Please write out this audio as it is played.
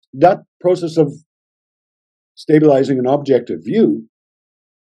that process of stabilizing an objective view,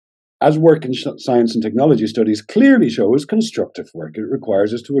 as work in science and technology studies clearly shows, constructive work. It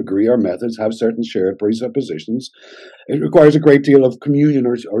requires us to agree our methods have certain shared presuppositions. It requires a great deal of communion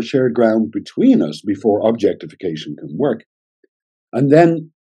or shared ground between us before objectification can work. And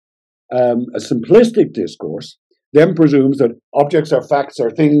then a simplistic discourse then presumes that objects are facts, or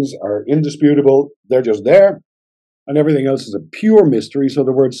things are indisputable, they're just there, and everything else is a pure mystery, so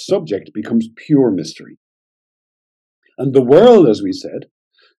the word subject becomes pure mystery. And the world, as we said,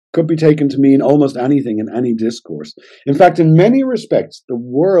 could be taken to mean almost anything in any discourse. In fact, in many respects, the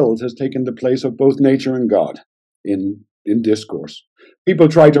world has taken the place of both nature and God in discourse. People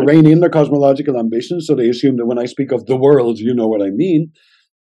try to rein in their cosmological ambitions, so they assume that when I speak of the world, you know what I mean.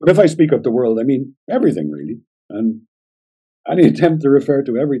 But if I speak of the world, I mean everything, really. And any attempt to refer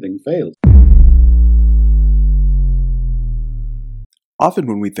to everything fails. Often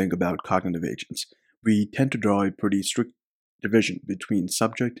when we think about cognitive agents, we tend to draw a pretty strict division between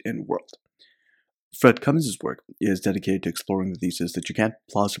subject and world. Fred Cummins' work is dedicated to exploring the thesis that you can't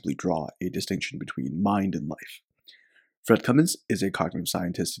plausibly draw a distinction between mind and life. Fred Cummins is a cognitive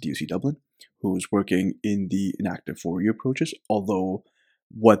scientist at UC Dublin who is working in the inactive Fourier approaches, although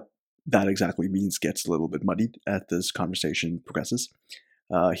what that exactly means gets a little bit muddied as this conversation progresses.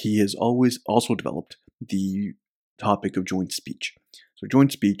 He has always also developed the topic of joint speech. So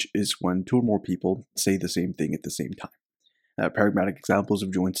joint speech is when two or more people say the same thing at the same time. Paradigmatic examples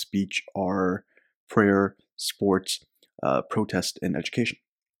of joint speech are prayer, sports, protest, and education.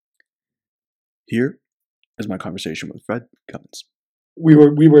 Here is my conversation with Fred Cummins. We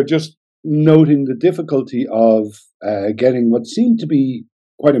were just noting the difficulty of getting what seemed to be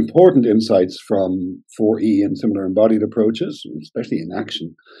quite important insights from 4E and similar embodied approaches, especially in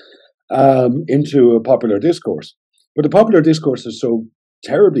action, into a popular discourse. But the popular discourse is so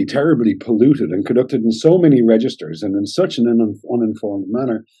terribly, terribly polluted and conducted in so many registers and in such an uninformed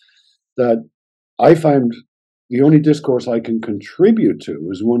manner that I found the only discourse I can contribute to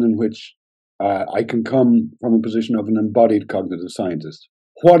is one in which I can come from a position of an embodied cognitive scientist,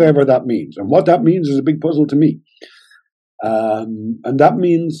 whatever that means. And what that means is a big puzzle to me. And that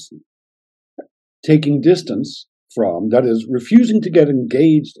means taking distance from, that is, refusing to get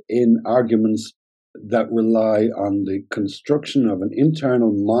engaged in arguments that rely on the construction of an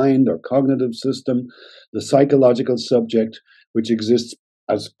internal mind or cognitive system, the psychological subject, which exists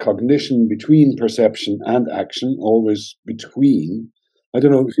as cognition between perception and action, always between. I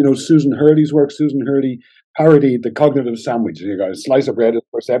don't know if you know Susan Hurley's work. Susan Hurley parodied the cognitive sandwich. You got a slice of bread is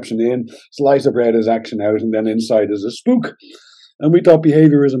perception in, slice of bread is action out, and then inside is a spook. And we thought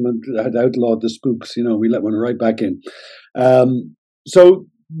behaviorism had outlawed the spooks. We let one right back in. So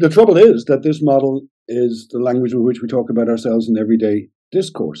the trouble is that this model is the language with which we talk about ourselves in everyday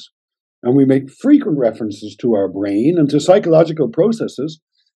discourse. And we make frequent references to our brain and to psychological processes,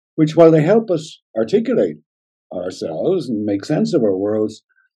 which, while they help us articulate ourselves and make sense of our worlds,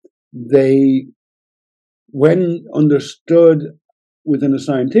 they, when understood within a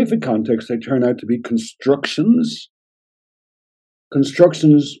scientific context, they turn out to be constructions,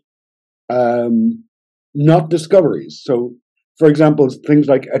 not discoveries. So, for example, things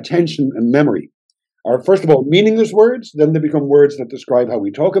like attention and memory are, first of all, meaningless words, then they become words that describe how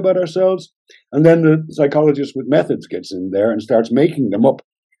we talk about ourselves, and then the psychologist with methods gets in there and starts making up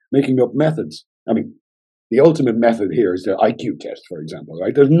methods. I mean, the ultimate method here is the IQ test, for example,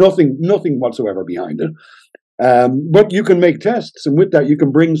 right? There's nothing whatsoever behind it. But you can make tests, and with that, you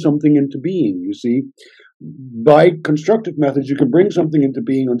can bring something into being, you see. By constructive methods, you can bring something into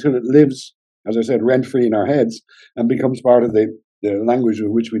being until it lives, as I said, rent-free in our heads and becomes part of the language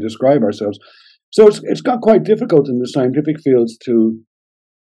with which we describe ourselves. So it's got quite difficult in the scientific fields to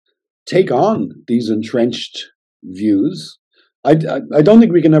take on these entrenched views. I don't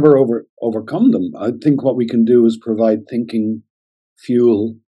think we can ever overcome them. I think what we can do is provide thinking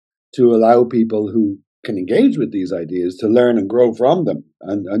fuel to allow people who can engage with these ideas to learn and grow from them.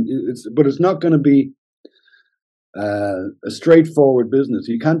 But it's not going to be a straightforward business.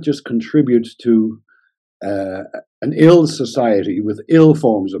 You can't just contribute to an ill society with ill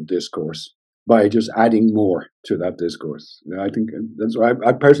forms of discourse by just adding more to that discourse. I think that's why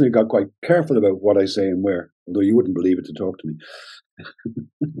I personally got quite careful about what I say and where, although you wouldn't believe it to talk to me.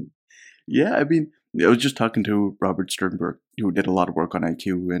 Yeah, I mean, I was just talking to Robert Sternberg, who did a lot of work on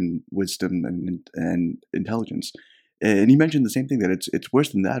IQ and wisdom and intelligence. And he mentioned the same thing, that it's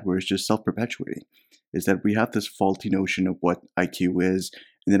worse than that, where it's just self-perpetuating. Is that we have this faulty notion of what IQ is,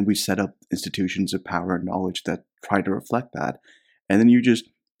 and then we set up institutions of power and knowledge that try to reflect that. And then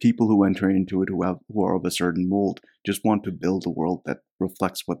people who enter into it who are of a certain mold just want to build a world that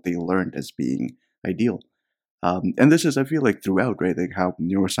reflects what they learned as being ideal. And this is, I feel like, throughout, right? Like how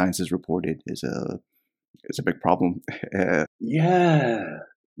neuroscience is reported is a big problem. Yeah.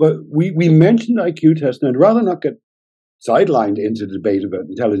 But we mentioned IQ tests, and I'd rather not get sidelined into the debate about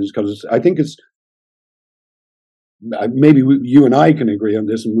intelligence, because I think it's maybe you and I can agree on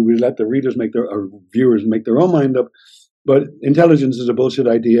this, and we let the readers or viewers make their own mind up. But intelligence is a bullshit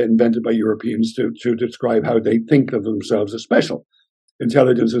idea invented by Europeans to describe how they think of themselves as special.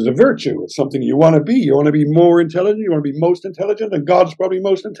 Intelligence is a virtue. It's something you want to be. You want to be more intelligent. You want to be most intelligent, and God's probably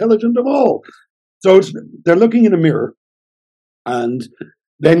most intelligent of all. So they're looking in a mirror and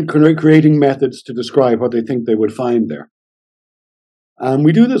then creating methods to describe what they think they would find there. And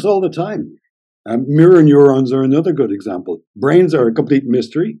we do this all the time. Mirror neurons are another good example. Brains are a complete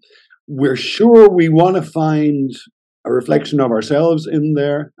mystery. We're sure we want to find a reflection of ourselves in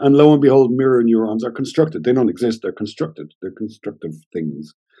there, and lo and behold, mirror neurons are constructed. They don't exist, they're constructed. They're constructive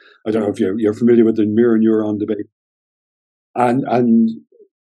things. I don't know if you're familiar with the mirror neuron debate. And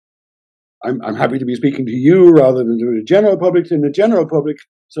I'm happy to be speaking to you rather than to the general public. In the general public,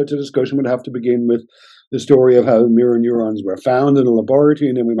 such a discussion would have to begin with the story of how mirror neurons were found in a laboratory,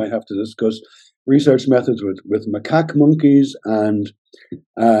 and then we might have to discuss research methods with macaque monkeys, and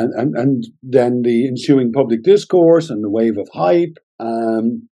then the ensuing public discourse and the wave of hype.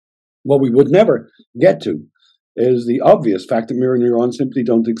 What we would never get to is the obvious fact that mirror neurons simply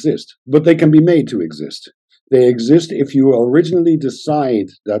don't exist, but they can be made to exist. They exist if you originally decide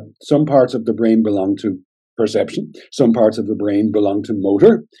that some parts of the brain belong to perception, some parts of the brain belong to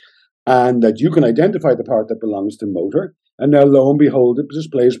motor, and that you can identify the part that belongs to motor, and now lo and behold, it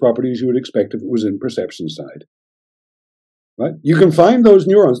displays properties you would expect if it was in perception side. Right? You can find those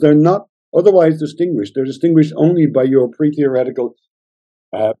neurons. They're not otherwise distinguished. They're distinguished only by your pre-theoretical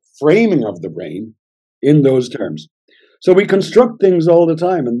framing of the brain in those terms. So we construct things all the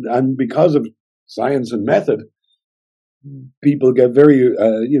time, and because of science and method, people get very,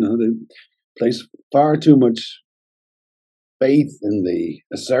 they place far too much faith in the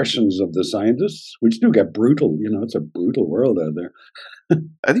assertions of the scientists, which do get brutal. It's a brutal world out there.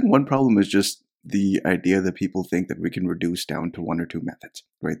 I think one problem is just the idea that people think that we can reduce down to one or two methods,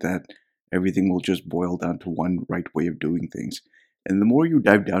 right? That everything will just boil down to one right way of doing things. And the more you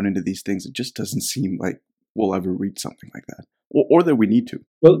dive down into these things, it just doesn't seem like we'll ever reach something like that, or that we need to.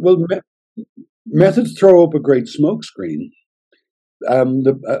 Well, methods throw up a great smokescreen.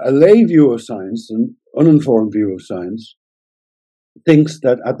 A lay view of science, an uninformed view of science, thinks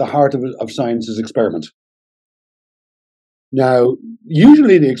that at the heart of science is experiment. Now,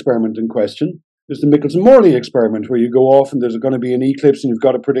 usually the experiment in question is the Michelson-Morley experiment, where you go off and there's going to be an eclipse and you've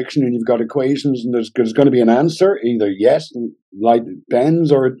got a prediction and you've got equations and there's going to be an answer, either yes, light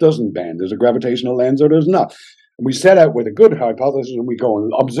bends, or it doesn't bend. There's a gravitational lens or there's not. And we set out with a good hypothesis and we go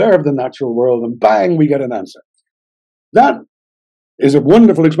and observe the natural world, and bang, we get an answer. That is a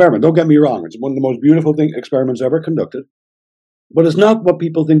wonderful experiment. Don't get me wrong. It's one of the most beautiful experiments ever conducted. But it's not what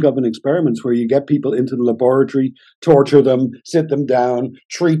people think of in experiments, where you get people into the laboratory, torture them, sit them down,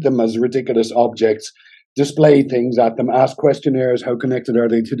 treat them as ridiculous objects, display things at them, ask questionnaires, how connected are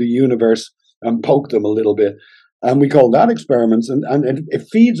they to the universe, and poke them a little bit. And we call that experiments. And it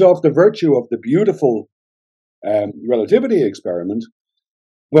feeds off the virtue of the beautiful relativity experiment,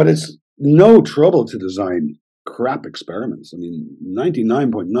 but it's no trouble to design crap experiments. I mean,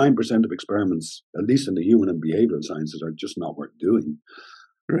 99.9% of experiments, at least in the human and behavioral sciences, are just not worth doing.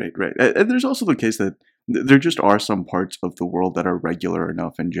 Right. And there's also the case that there just are some parts of the world that are regular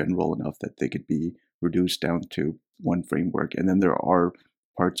enough and general enough that they could be reduced down to one framework. And then there are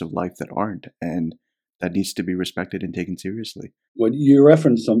parts of life that aren't, and that needs to be respected and taken seriously. Well, you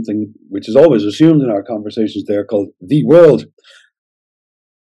referenced something which is always assumed in our conversations there, called the world.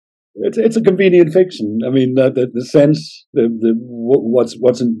 It's a convenient fiction. I mean, the sense,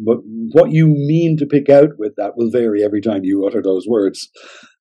 what you mean to pick out with that will vary every time you utter those words.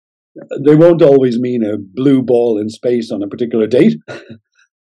 They won't always mean a blue ball in space on a particular date.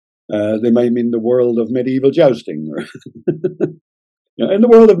 They might mean the world of medieval jousting. Or in the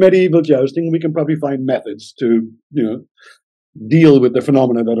world of medieval jousting, we can probably find methods to deal with the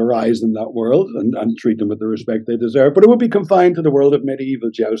phenomena that arise in that world and treat them with the respect they deserve. But it would be confined to the world of medieval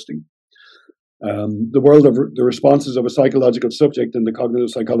jousting. The world of the responses of a psychological subject in the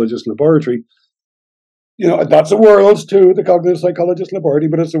cognitive psychologist laboratory, that's a world to the cognitive psychologist laboratory,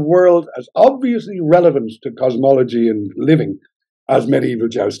 but it's a world as obviously relevant to cosmology and living as medieval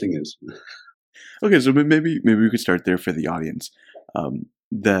jousting is. Okay, so maybe we could start there for the audience.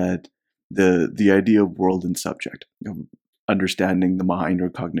 That the idea of world and subject. understanding the mind or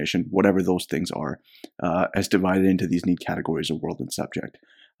cognition, whatever those things are, as divided into these neat categories of world and subject.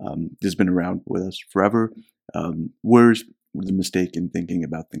 This has been around with us forever. Where's the mistake in thinking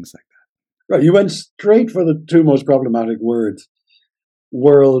about things like that? Right, you went straight for the two most problematic words,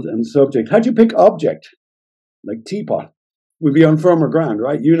 world and subject. How'd you pick object? Like teapot. We'd be on firmer ground,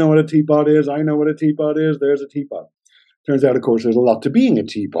 right? You know what a teapot is, I know what a teapot is, there's a teapot. Turns out, of course, there's a lot to being a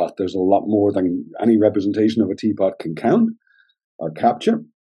teapot. There's a lot more than any representation of a teapot can count or capture.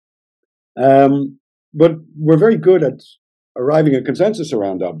 But we're very good at arriving at consensus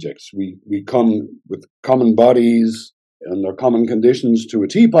around objects. We come with common bodies and their common conditions to a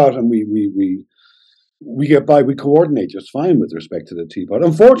teapot, and we get by. We coordinate just fine with respect to the teapot.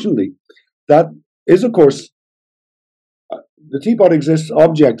 Unfortunately, that is, of course, the teapot exists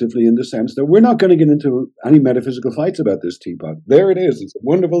objectively in the sense that we're not going to get into any metaphysical fights about this teapot. There it is. It's a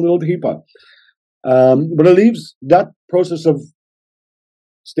wonderful little teapot. But it leaves that process of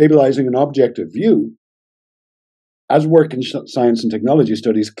stabilizing an objective view, as work in science and technology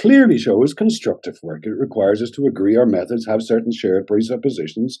studies clearly show, is constructive work. It requires us to agree our methods have certain shared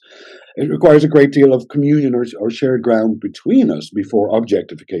presuppositions. It requires a great deal of communion or shared ground between us before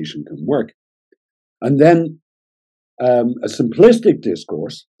objectification can work. And then a simplistic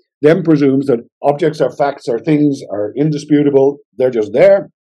discourse then presumes that objects are facts, are things, are indisputable, they're just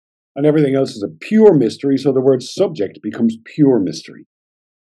there, and everything else is a pure mystery, so the word subject becomes pure mystery.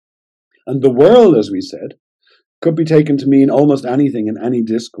 And the world, as we said, could be taken to mean almost anything in any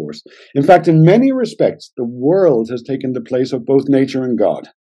discourse. In fact, in many respects, the world has taken the place of both nature and God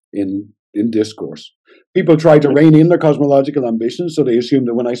in discourse. People try to rein in their cosmological ambitions, so they assume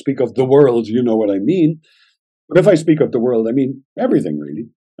that when I speak of the world, you know what I mean. But if I speak of the world, I mean everything, really.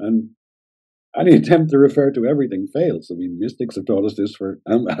 And any attempt to refer to everything fails. I mean, mystics have taught us this for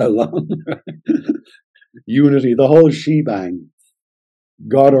how long? Unity, the whole shebang.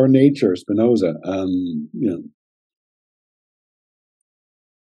 God or nature, Spinoza.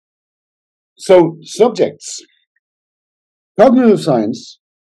 So, subjects. Cognitive science,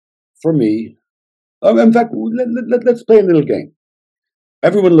 for me, in fact, let's play a little game.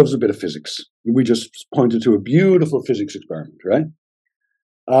 Everyone loves a bit of physics. We just pointed to a beautiful physics experiment, right?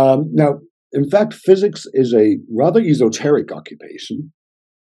 Now, in fact, physics is a rather esoteric occupation,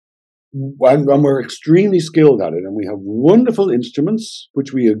 and we're extremely skilled at it, and we have wonderful instruments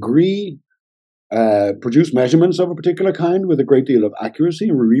which we agree produce measurements of a particular kind with a great deal of accuracy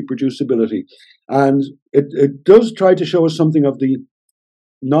and reproducibility. And it does try to show us something of the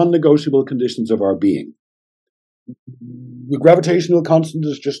non-negotiable conditions of our being. The gravitational constant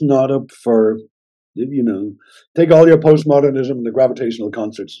is just not up for, take all your postmodernism and the gravitational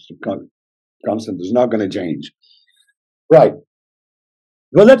constant is not going to change. Right.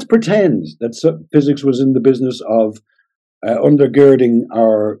 Well, let's pretend that physics was in the business of undergirding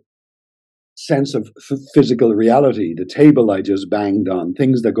our sense of physical reality, the table I just banged on,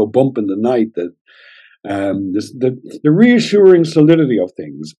 things that go bump in the night, the reassuring solidity of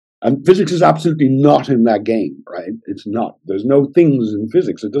things. And physics is absolutely not in that game, right? It's not. There's no things in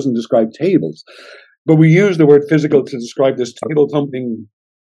physics. It doesn't describe tables. But we use the word physical to describe this table-thumping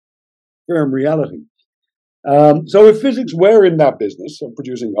firm reality. So if physics were in that business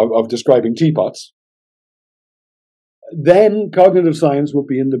of describing teapots, then cognitive science would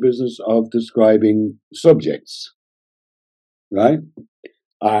be in the business of describing subjects, right?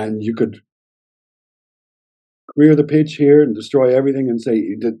 And you could clear the pitch here and destroy everything and say,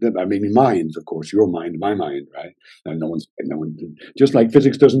 I mean, minds, of course, your mind, my mind, right? And no one, just like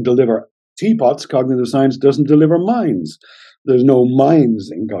physics doesn't deliver teapots, cognitive science doesn't deliver minds. There's no minds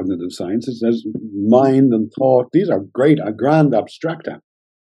in cognitive science. It says mind and thought. These are great, grand abstracta.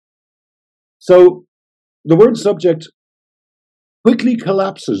 So the word subject quickly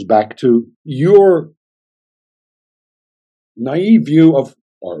collapses back to your naive view of,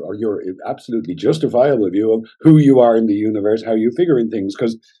 or your absolutely justifiable view of who you are in the universe, how you figure in things.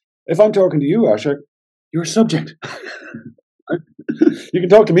 Because if I'm talking to you, Asher, you're a subject. You can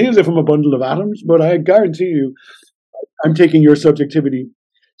talk to me as if I'm a bundle of atoms, but I guarantee you I'm taking your subjectivity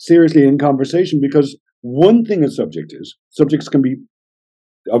seriously in conversation, because one thing a subject is, subjects can be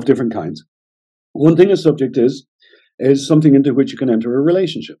of different kinds. One thing a subject is something into which you can enter a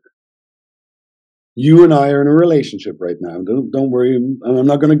relationship. You and I are in a relationship right now. Don't worry. I'm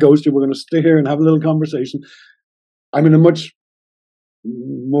not going to ghost you. We're going to stay here and have a little conversation. I'm in a much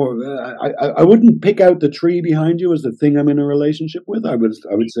more. I wouldn't pick out the tree behind you as the thing I'm in a relationship with. I would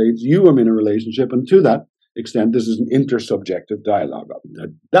say it's you I'm in a relationship, and to that extent, this is an intersubjective dialogue.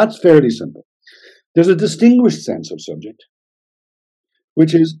 That's fairly simple. There's a distinguished sense of subject,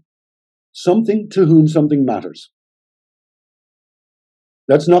 which is something to whom something matters.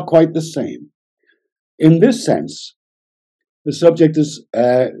 That's not quite the same. In this sense, the subject is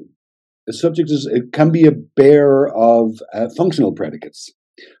it can be a bearer of functional predicates.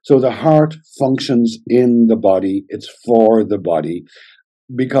 So the heart functions in the body; it's for the body,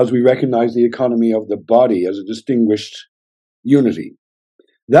 because we recognize the economy of the body as a distinguished unity.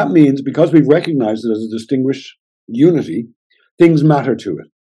 That means because we've recognized it as a distinguished unity, things matter to it.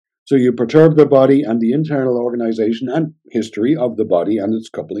 So you perturb the body, and the internal organization and history of the body and its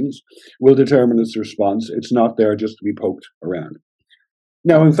couplings will determine its response. It's not there just to be poked around.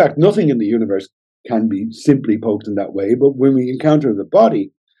 Now, in fact, nothing in the universe can be simply poked in that way, but when we encounter the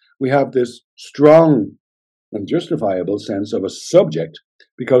body, we have this strong and justifiable sense of a subject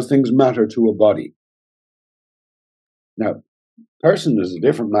because things matter to a body. Now, person is a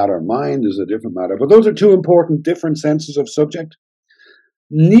different matter, mind is a different matter, but those are two important different senses of subject.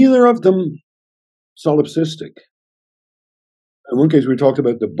 Neither of them solipsistic. In one case, we talked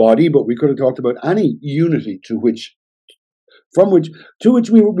about the body, but we could have talked about any unity to which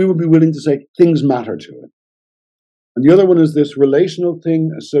we would be willing to say things matter to it. And the other one is this relational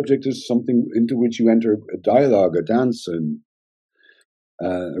thing. A subject is something into which you enter a dialogue, a dance, and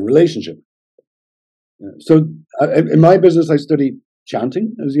a relationship. So in my business, I study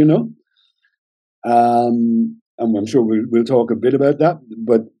chanting, as you know. And I'm sure we'll talk a bit about that.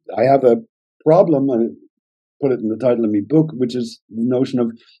 But I have a problem, and I put it in the title of my book, which is the notion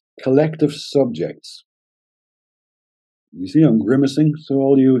of collective subjects. You see, I'm grimacing, so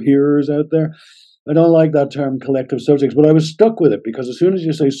all you hearers out there, I don't like that term collective subjects, but I was stuck with it because as soon as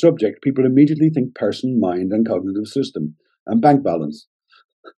you say subject, people immediately think person, mind, and cognitive system, and bank balance.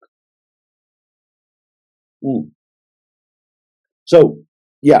 So,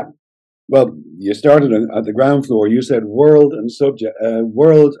 yeah, well, you started at the ground floor. You said world and subject,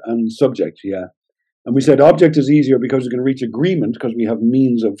 yeah. And we said object is easier because we can reach agreement because we have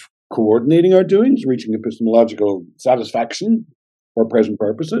means of coordinating our doings, reaching epistemological satisfaction for present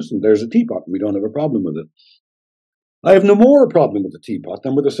purposes. And there's a teapot, and we don't have a problem with it. I have no more a problem with the teapot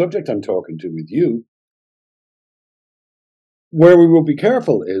than with the subject I'm talking to with you. Where we will be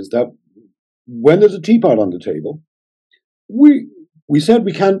careful is that when there's a teapot on the table, we said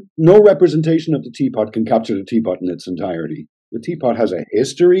we can't, no representation of the teapot can capture the teapot in its entirety. The teapot has a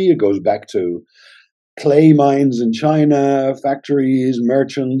history. It goes back to clay mines in China, factories,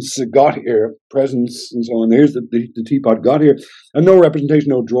 merchants got here, presents, and so on. Here's the teapot got here. And no representation,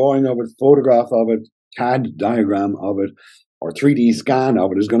 no drawing of it, photograph of it, CAD diagram of it, or 3D scan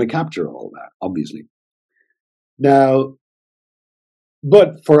of it is going to capture all that, obviously. Now,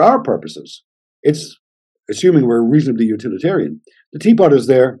 but for our purposes, it's assuming we're reasonably utilitarian. The teapot is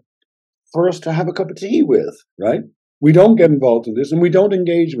there for us to have a cup of tea with, right? We don't get involved in this, and we don't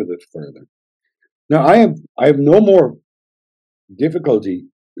engage with it further. Now, I have no more difficulty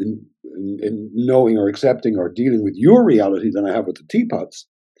in knowing or accepting or dealing with your reality than I have with the teapots,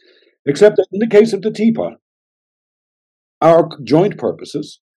 except that in the case of the teapot, our joint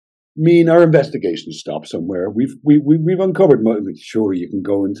purposes mean our investigation stops somewhere. We've uncovered. Sure, you can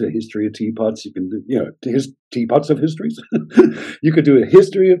go into history of teapots. You can do, teapots of histories. You could do a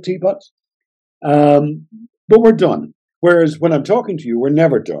history of teapots, but we're done. Whereas when I'm talking to you, we're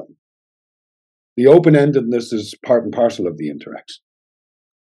never done. The open-endedness is part and parcel of the interaction.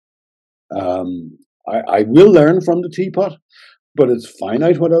 I will learn from the teapot, but it's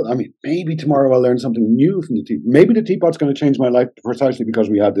finite. Maybe tomorrow I'll learn something new from the teapot. Maybe the teapot's going to change my life precisely because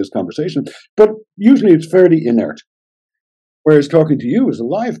we had this conversation, but usually it's fairly inert. Whereas talking to you is a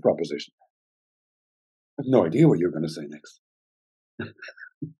live proposition. I have no idea what you're going to say next.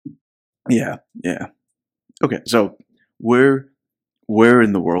 Yeah. Okay, so where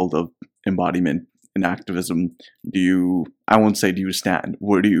in the world of embodiment and activism I won't say do you stand?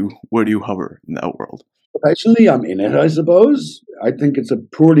 Where do you hover in that world? Professionally, I'm in it, I suppose. I think it's a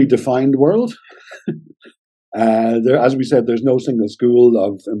poorly defined world. As we said, there's no single school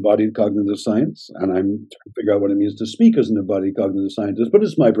of embodied cognitive science, and I'm trying to figure out what it means to speak as an embodied cognitive scientist, but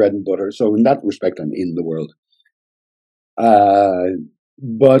it's my bread and butter. So in that respect, I'm in the world.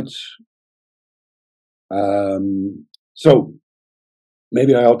 So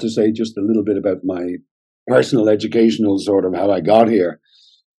maybe I ought to say just a little bit about my personal educational sort of how I got here.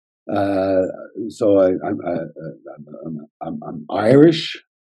 So I'm Irish.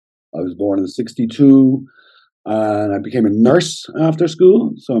 I was born in '62, and I became a nurse after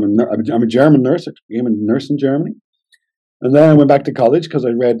school. So I'm a German nurse. I became a nurse in Germany, and then I went back to college because I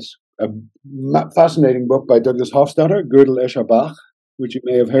read a fascinating book by Douglas Hofstadter, Gödel, Escher, Bach, which you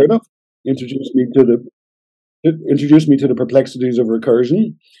may have heard of. Introduced me to the perplexities of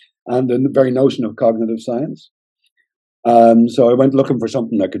recursion and the very notion of cognitive science. So I went looking for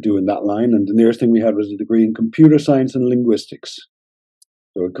something I could do in that line, and the nearest thing we had was a degree in computer science and linguistics.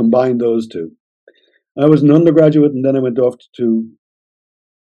 So I combined those two. I was an undergraduate, and then I went off to,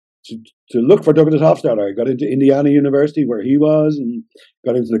 to look for Douglas Hofstadter. I got into Indiana University, where he was, and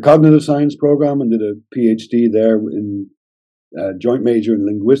got into the cognitive science program and did a PhD there in joint major in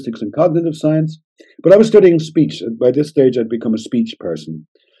linguistics and cognitive science. But I was studying speech. By this stage, I'd become a speech person.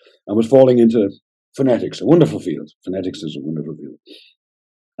 I was falling into phonetics, a wonderful field. Phonetics is a wonderful field.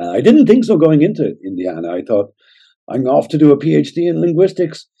 I didn't think so going into Indiana. I thought, I'm off to do a PhD in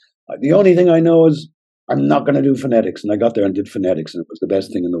linguistics. The only thing I know is I'm not going to do phonetics. And I got there and did phonetics, and it was the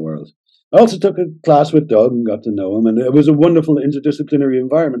best thing in the world. I also took a class with Doug and got to know him, and it was a wonderful interdisciplinary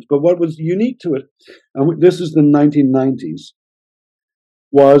environment. But what was unique to it, and this is the 1990s,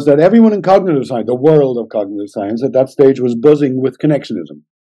 was that everyone in cognitive science, the world of cognitive science at that stage, was buzzing with connectionism.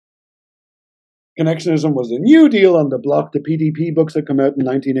 Connectionism was a new deal on the block. The PDP books had come out in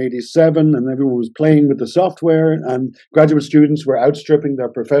 1987, and everyone was playing with the software, and graduate students were outstripping their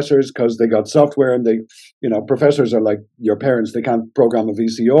professors because they got software, and professors are like your parents. They can't program a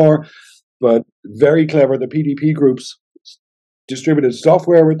VCR, but very clever. The PDP groups distributed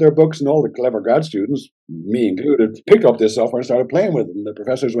software with their books, and all the clever grad students, me included, picked up this software and started playing with it. And the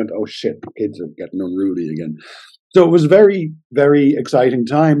professors went, oh shit, the kids are getting unruly again. So it was very, very exciting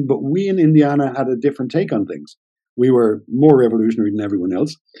time, but we in Indiana had a different take on things. We were more revolutionary than everyone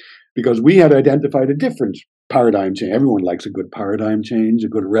else because we had identified a different paradigm change. Everyone likes a good paradigm change, a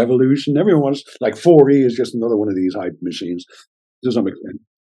good revolution. Everyone wants, like 4E is just another one of these hype machines to some extent.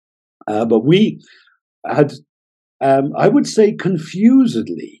 But we had, I would say,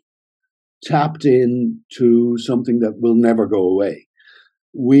 confusedly tapped into something that will never go away.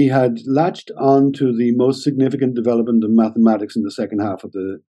 We had latched on to the most significant development of mathematics in the second half of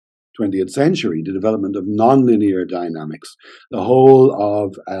the 20th century, the development of nonlinear dynamics, the whole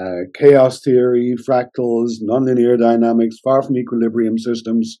of chaos theory, fractals, nonlinear dynamics, far from equilibrium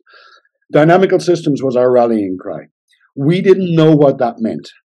systems. Dynamical systems was our rallying cry. We didn't know what that meant.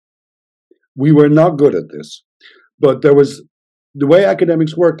 We were not good at this. But there was, the way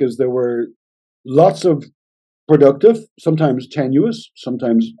academics work is there were lots of productive, sometimes tenuous,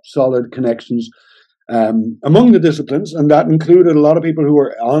 sometimes solid connections among the disciplines, and that included a lot of people who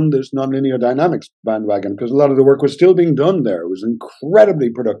were on this nonlinear dynamics bandwagon because a lot of the work was still being done there. It was an incredibly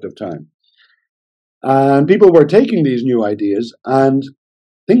productive time. And people were taking these new ideas and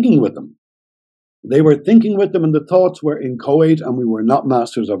thinking with them. They were thinking with them, and the thoughts were inchoate, and we were not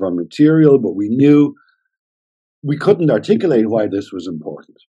masters of our material, but we knew we couldn't articulate why this was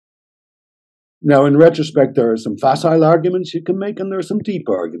important. Now, in retrospect, there are some facile arguments you can make, and there are some deep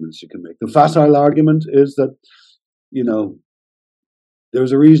arguments you can make. The facile argument is that,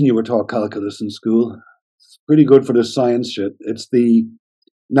 there's a reason you were taught calculus in school. It's pretty good for the science shit. It's the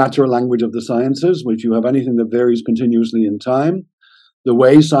natural language of the sciences, which you have anything that varies continuously in time. The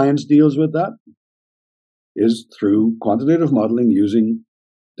way science deals with that is through quantitative modeling using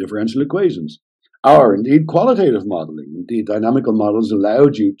differential equations. Or indeed qualitative modeling. Indeed, dynamical models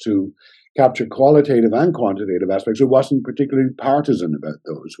allowed you to capture qualitative and quantitative aspects. It wasn't particularly partisan about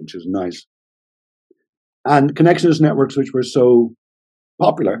those, which is nice. And connectionist networks, which were so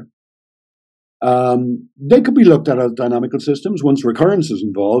popular, they could be looked at as dynamical systems. Once recurrence is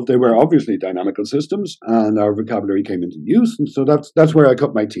involved, they were obviously dynamical systems, and our vocabulary came into use. And so that's where I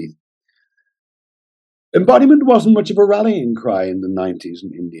cut my teeth. Embodiment wasn't much of a rallying cry in the 90s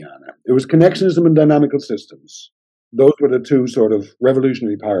in Indiana. It was connectionism and dynamical systems. Those were the two sort of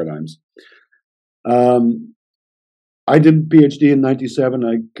revolutionary paradigms. I did a PhD in 97.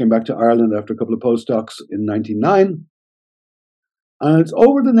 I came back to Ireland after a couple of postdocs in 99. And it's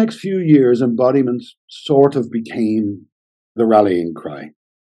over the next few years, embodiment sort of became the rallying cry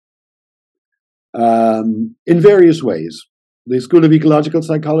in various ways. The School of Ecological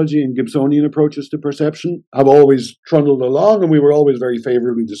Psychology and Gibsonian approaches to perception have always trundled along, and we were always very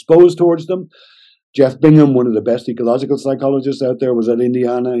favorably disposed towards them. Jeff Bingham, one of the best ecological psychologists out there, was at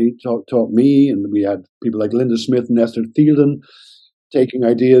Indiana. He taught me, and we had people like Linda Smith and Esther Thielden taking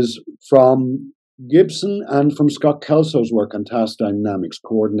ideas from Gibson and from Scott Kelso's work on task dynamics,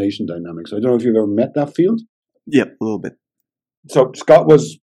 coordination dynamics. I don't know if you've ever met that field. Yeah, a little bit. So Scott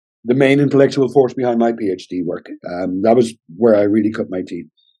was the main intellectual force behind my PhD work. That was where I really cut my teeth.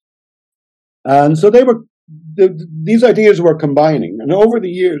 And so these ideas were combining. And over the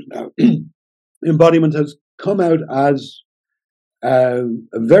years now, embodiment has come out as a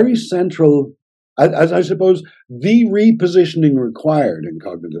very central, as I suppose, the repositioning required in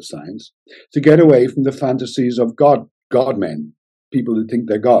cognitive science to get away from the fantasies of God-men, people who think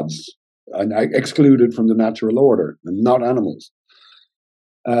they're gods. and excluded from the natural order and not animals.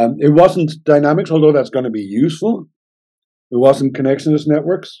 It wasn't dynamics, although that's going to be useful. It wasn't connectionist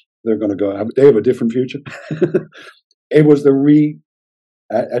networks. They have a different future. It was the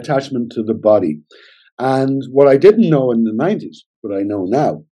attachment to the body. And what I didn't know in the 90s, but I know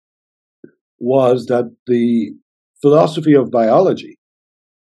now, was that the philosophy of biology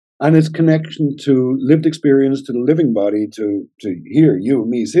and its connection to lived experience, to the living body, to here, you and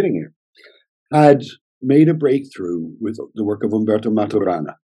me sitting here, had made a breakthrough with the work of Umberto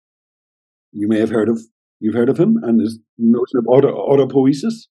Maturana. You may have heard of him and his notion of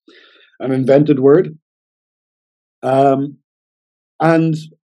autopoiesis, an invented word. And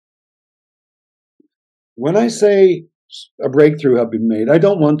when I say a breakthrough had been made, I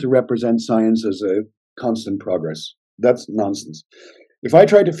don't want to represent science as a constant progress. That's nonsense. If I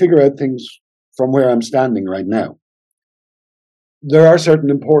try to figure out things from where I'm standing right now, there are certain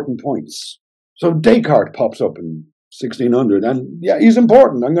important points. So Descartes pops up in 1600, and yeah, he's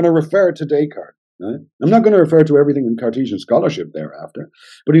important. I'm going to refer to Descartes. Right? I'm not going to refer to everything in Cartesian scholarship thereafter,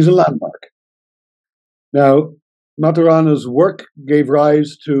 but he's a landmark. Now, Maturana's work gave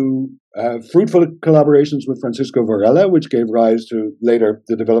rise to fruitful collaborations with Francisco Varela, which gave rise to later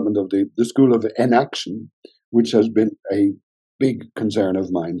the development of the school of enaction, which has been a big concern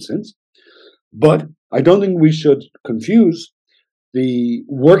of mine since. But I don't think we should confuse the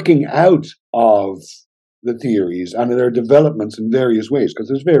working out of the theories and their developments in various ways, because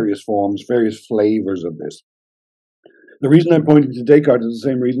there's various forms, various flavors of this. The reason I'm pointing to Descartes is the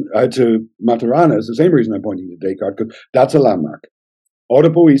same reason to Maturana is the same reason I'm pointing to Descartes, because that's a landmark.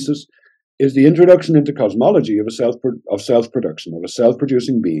 Autopoiesis is the introduction into cosmology of self-production, of a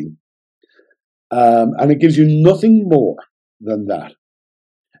self-producing being, and it gives you nothing more than that.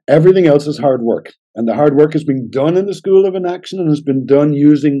 Everything else is hard work, and the hard work has been done in the school of enaction and has been done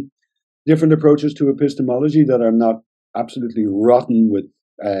using different approaches to epistemology that are not absolutely rotten with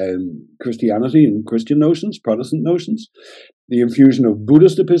Christianity and Christian notions, Protestant notions. The infusion of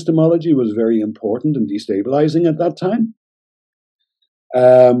Buddhist epistemology was very important and destabilizing at that time.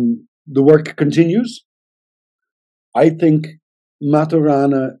 The work continues. I think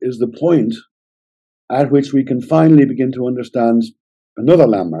Maturana is the point at which we can finally begin to understand another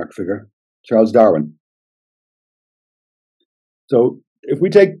landmark figure, Charles Darwin. So if we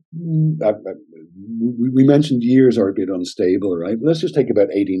take, we mentioned years are a bit unstable, right? Let's just take about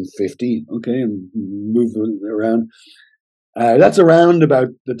 1850, okay, and move around. That's around about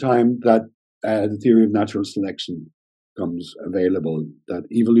the time that the theory of natural selection becomes available, that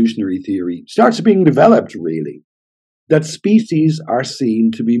evolutionary theory starts being developed, really, that species are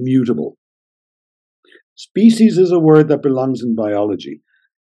seen to be mutable. Species is a word that belongs in biology.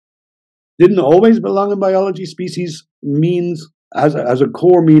 Didn't always belong in biology. Species means, as a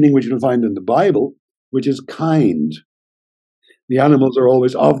core meaning, which you'll find in the Bible, which is kind. The animals are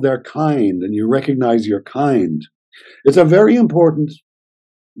always of their kind, and you recognize your kind. It's a very important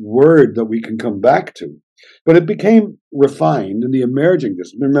word that we can come back to. But it became refined in the emerging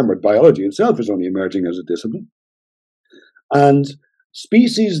discipline. Remember, biology itself is only emerging as a discipline. And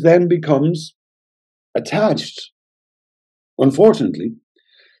species then becomes attached, unfortunately,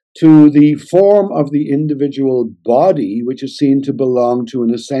 to the form of the individual body, which is seen to belong to an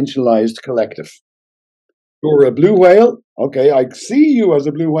essentialized collective. You're a blue whale. Okay, I see you as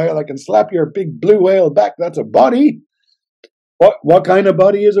a blue whale. I can slap your big blue whale back. That's a body. What kind of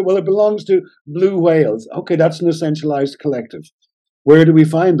body is it? Well, it belongs to blue whales. Okay, that's an essentialized collective. Where do we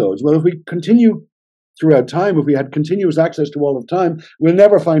find those? Well, if we continue throughout time, if we had continuous access to all of time, we'll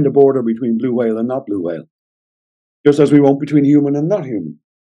never find a border between blue whale and not blue whale. Just as we won't between human and not human,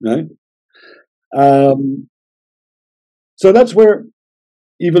 right? So that's where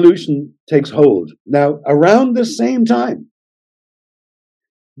evolution takes hold. Now, around the same time,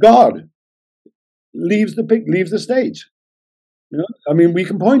 God leaves the stage. You know? I mean, we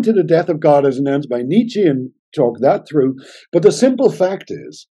can point to the death of God as announced by Nietzsche and talk that through, but the simple fact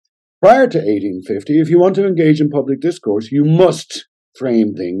is, prior to 1850, if you want to engage in public discourse, you must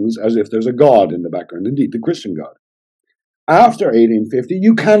frame things as if there's a God in the background, indeed, the Christian God. After 1850,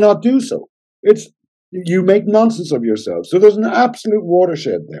 you cannot do so. You make nonsense of yourself. So there's an absolute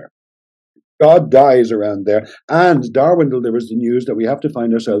watershed there. God dies around there, and Darwin delivers the news that we have to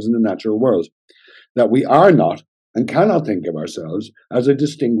find ourselves in the natural world, that we are not and cannot think of ourselves as a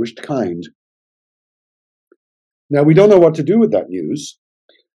distinguished kind. Now, we don't know what to do with that news.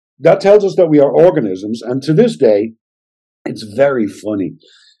 That tells us that we are organisms, and to this day, it's very funny.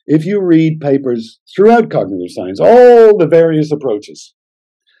 If you read papers throughout cognitive science, all the various approaches,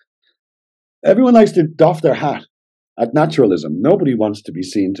 everyone likes to doff their hat at naturalism. Nobody wants to be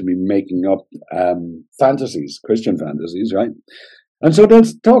seen to be making up fantasies, Christian fantasies, right? And so they'll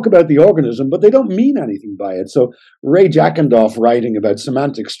talk about the organism, but they don't mean anything by it. So Ray Jackendoff writing about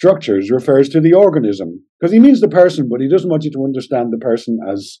semantic structures refers to the organism because he means the person, but he doesn't want you to understand the person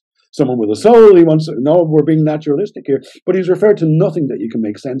as someone with a soul. He wants to know we're being naturalistic here, but he's referred to nothing that you can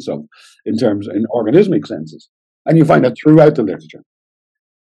make sense of in organismic senses. And you find that throughout the literature.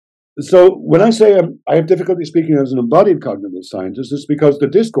 So when I say I have difficulty speaking as an embodied cognitive scientist, it's because the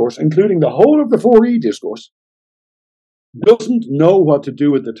discourse, including the whole of the 4E discourse, doesn't know what to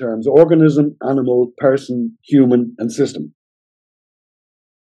do with the terms organism, animal, person, human, and system.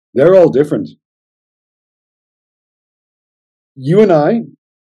 They're all different. You and I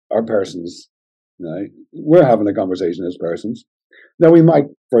are persons, right? We're having a conversation as persons. Now we might,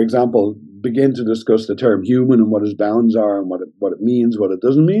 for example, begin to discuss the term human and what its bounds are and what it means, what it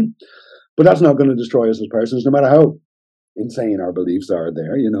doesn't mean. But that's not going to destroy us as persons, no matter how insane our beliefs are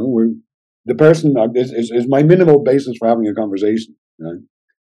there. The person is my minimal basis for having a conversation. Right?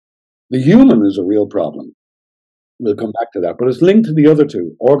 The human is a real problem. We'll come back to that, but it's linked to the other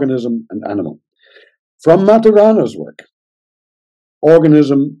two, organism and animal. From Maturana's work,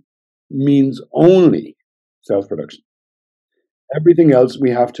 organism means only self-production. Everything else we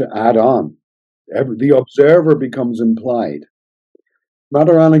have to add on. The observer becomes implied.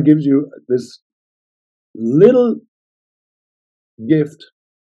 Maturana gives you this little gift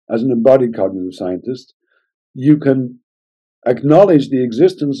as an embodied cognitive scientist. You can acknowledge the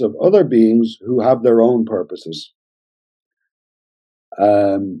existence of other beings who have their own purposes.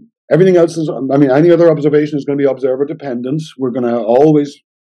 Everything else is, any other observation is going to be observer dependent. We're going to always,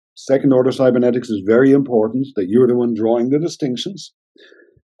 second order cybernetics is very important, that you're the one drawing the distinctions.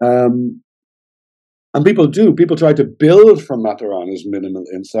 And people try to build from Maturana's minimal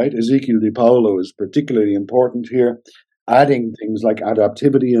insight. Ezekiel Di Paolo is particularly important here, adding things like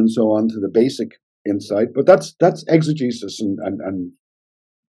adaptivity and so on to the basic insight. But that's exegesis and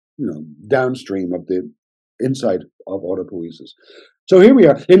downstream of the insight of autopoiesis. So here we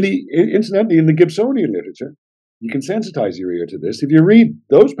are. Incidentally, in the Gibsonian literature, you can sensitize your ear to this. If you read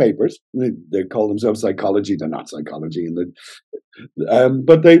those papers, they call themselves psychology. They're not psychology,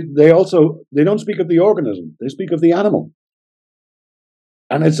 but they don't speak of the organism. They speak of the animal.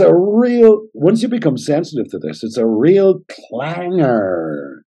 And it's a real, once you become sensitive to this, it's a real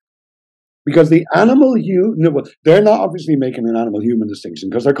clangor. Because the animal they're not obviously making an animal-human distinction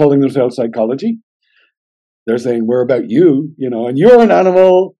because they're calling themselves psychology. They're saying, we're about you, and you're an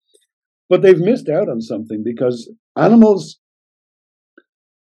animal. But they've missed out on something because animals,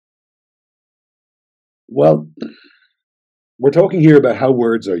 well, we're talking here about how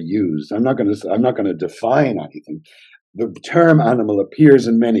words are used. I'm not going to define anything. The term animal appears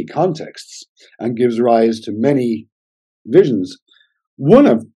in many contexts and gives rise to many visions. One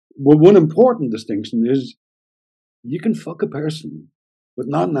important distinction is you can fuck a person, but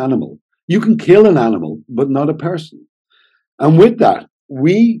not an animal. You can kill an animal, but not a person. And with that,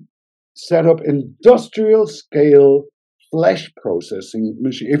 we set up industrial scale flesh processing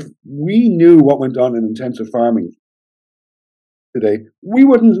machine. If we knew what went on in intensive farming today, we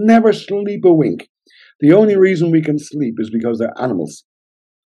would never sleep a wink. The only reason we can sleep is because they're animals.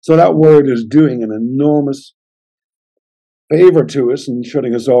 So that word is doing an enormous favor to us and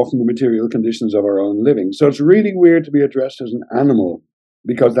shutting us off from the material conditions of our own living. So it's really weird to be addressed as an animal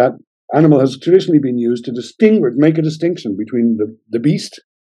because that animal has traditionally been used to make a distinction between the beast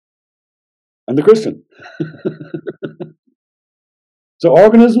and the Christian. So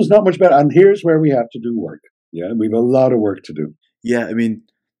organism is not much better. And here's where we have to do work. Yeah, we have a lot of work to do. Yeah,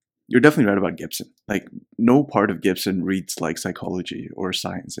 you're definitely right about Gibson. Like, no part of Gibson reads like psychology or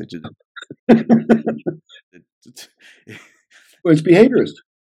science. Well, it's behaviorist.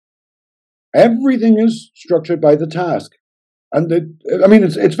 Everything is structured by the task. And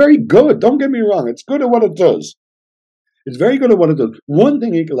it's very good. Don't get me wrong. It's good at what it does. It's very good at what it does. One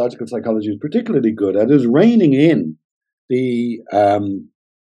thing ecological psychology is particularly good at is reining in the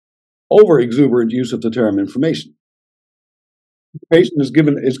over-exuberant use of the term information. Information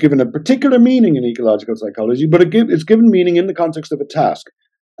is given a particular meaning in ecological psychology, but it's given meaning in the context of a task.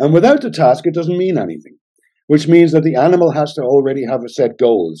 And without the task, it doesn't mean anything, which means that the animal has to already have a set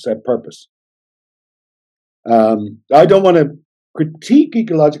goal, a set purpose. I don't want to critique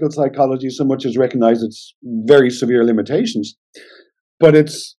ecological psychology so much as recognize its very severe limitations, but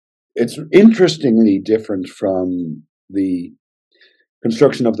it's interestingly different from the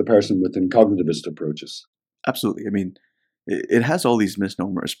construction of the person within cognitivist approaches. Absolutely. It has all these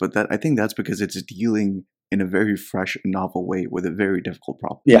misnomers, but I think that's because it's dealing in a very fresh and novel way with a very difficult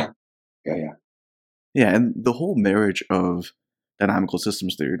problem. Yeah. Yeah, and the whole marriage of dynamical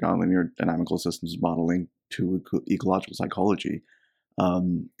systems theory, nonlinear dynamical systems modeling to ecological psychology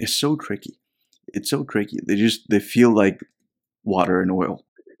is so tricky. It's so tricky. They feel like water and oil.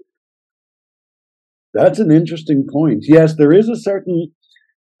 That's an interesting point. Yes, there is a certain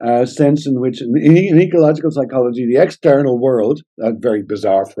sense in which, in ecological psychology, the external world, a very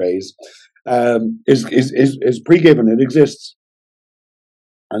bizarre phrase, is pre-given. It exists,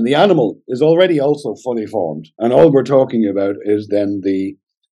 and the animal is already also fully formed. And all we're talking about is then the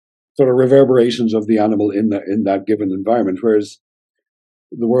sort of reverberations of the animal in that given environment. Whereas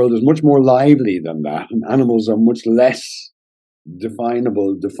the world is much more lively than that, and animals are much less defined,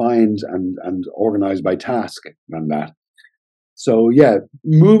 and organized by task than that. So yeah,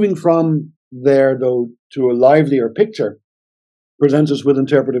 moving from there though to a livelier picture presents us with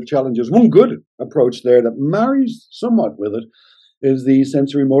interpretive challenges. One good approach there that marries somewhat with it is the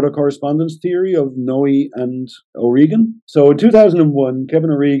sensory motor correspondence theory of Noe and O'Regan. So in 2001,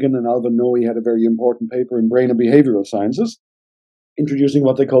 Kevin O'Regan and Alvin Noe had a very important paper in Brain and Behavioral Sciences, introducing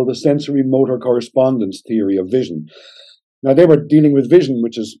what they call the sensory motor correspondence theory of vision. Now, they were dealing with vision,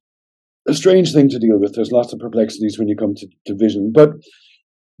 which is a strange thing to deal with. There's lots of perplexities when you come to vision. But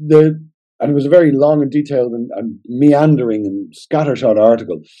it was a very long and detailed and meandering and scattershot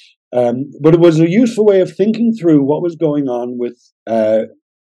article. But it was a useful way of thinking through what was going on with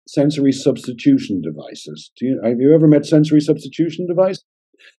sensory substitution devices. Have you ever met sensory substitution device?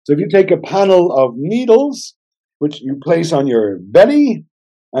 So if you take a panel of needles, which you place on your belly,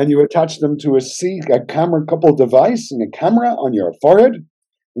 and you attach them to a camera coupled device and a camera on your forehead,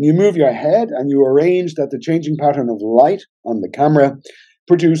 and you move your head and you arrange that the changing pattern of light on the camera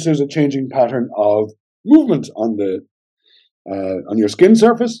produces a changing pattern of movement on your skin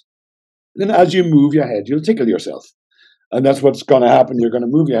surface. Then as you move your head, you'll tickle yourself. And that's what's going to happen. You're going to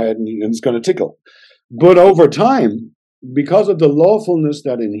move your head and it's going to tickle. But over time, because of the lawfulness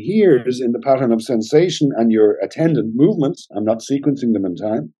that inheres in the pattern of sensation and your attendant movements, I'm not sequencing them in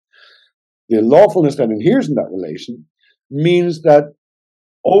time, the lawfulness that inheres in that relation means that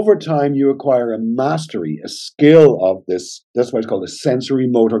over time you acquire a mastery, a skill of this. That's why it's called a sensory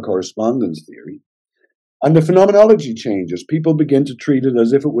motor correspondence theory. And the phenomenology changes. People begin to treat it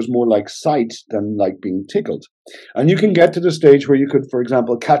as if it was more like sight than like being tickled. And you can get to the stage where you could, for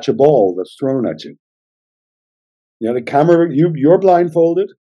example, catch a ball that's thrown at you. You know, the camera, you're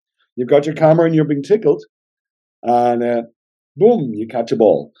blindfolded, you've got your camera and you're being tickled, and boom, you catch a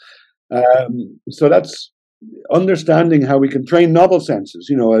ball. So that's understanding how we can train novel senses.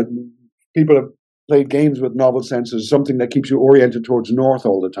 You know, people have played games with novel senses, something that keeps you oriented towards north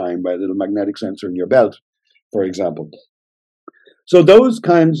all the time by a little magnetic sensor in your belt, for example. So those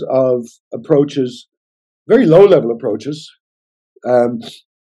kinds of approaches, very low-level approaches,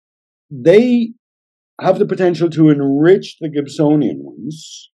 they have the potential to enrich the Gibsonian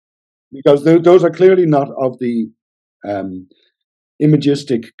ones, because those are clearly not of the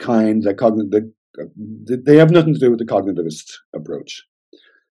imagistic kind, they have nothing to do with the cognitivist approach.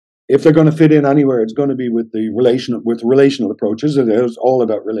 If they're going to fit in anywhere, it's going to be with relational approaches. It is all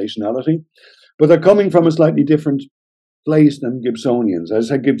about relationality, but they're coming from a slightly different place than Gibsonians. As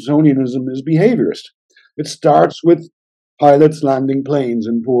I said, Gibsonianism is behaviorist. It starts with pilots landing planes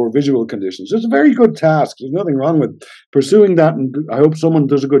in poor visual conditions. It's a very good task. There's nothing wrong with pursuing that, and I hope someone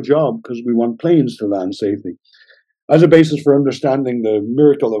does a good job, because we want planes to land safely. As a basis for understanding the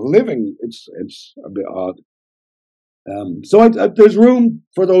miracle of living, it's a bit odd. So there's room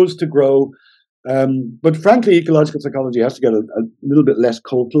for those to grow. But frankly, ecological psychology has to get a little bit less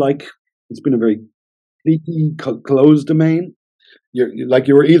cult-like. It's been a very cliquey, closed domain. You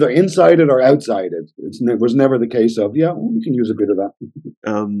were either inside it or outside it. It was never the case of, we can use a bit of that.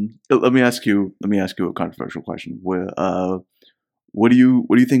 Let me ask you a controversial question. What do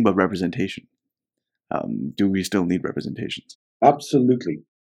you think about representation? Do we still need representations? Absolutely.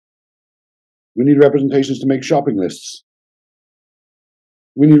 We need representations to make shopping lists.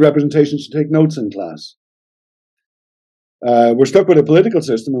 We need representations to take notes in class. We're stuck with a political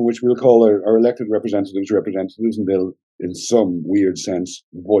system in which we'll call our elected representatives, and they'll, in some weird sense,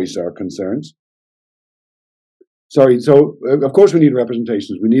 voice our concerns. Sorry, so of course we need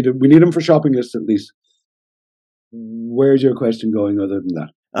representations. We need them for shopping lists at least. Where's your question going other than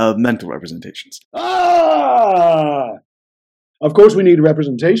that? Mental representations. Of course we need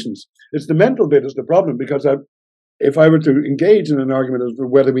representations. It's the mental bit is the problem, because if I were to engage in an argument as to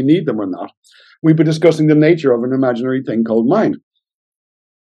whether we need them or not, we'd be discussing the nature of an imaginary thing called mind.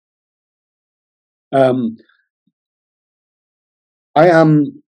 I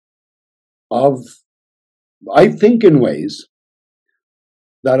think in ways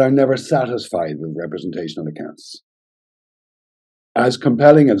that are never satisfied with representational accounts. As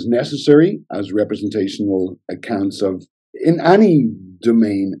compelling as necessary as representational accounts of in any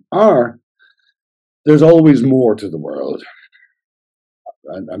domain are, there's always more to the world.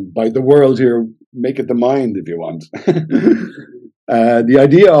 And by the world here, make it the mind if you want. The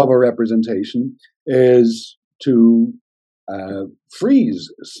idea of a representation is to freeze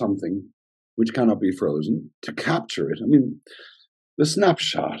something which cannot be frozen, to capture it. I mean, the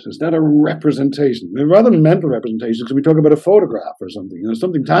snapshot, is that a representation? I mean, rather than mental representation, because we talk about a photograph or something,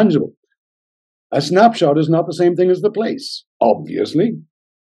 something tangible. A snapshot is not the same thing as the place, obviously.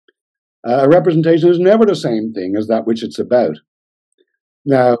 A representation is never the same thing as that which it's about.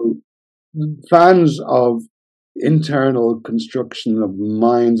 Now, fans of internal construction of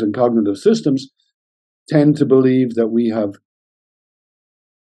minds and cognitive systems tend to believe that we have,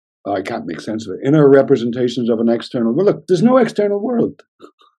 I can't make sense of it, inner representations of an external world. Look, there's no external world.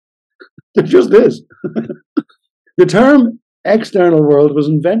 There just is. The term external world was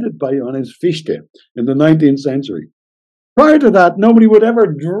invented by Johannes Fichte in the 19th century. Prior to that, nobody would ever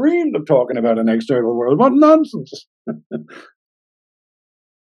dream of talking about an external world. What nonsense.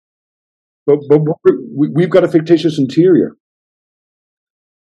 But we've got a fictitious interior.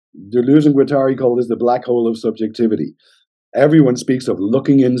 Deleuze and Guattari call this the black hole of subjectivity. Everyone speaks of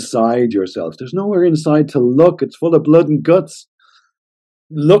looking inside yourself. There's nowhere inside to look. It's full of blood and guts.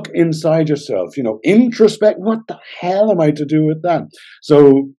 Look inside yourself. Introspect. What the hell am I to do with that?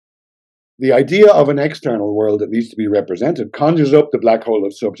 So the idea of an external world that needs to be represented conjures up the black hole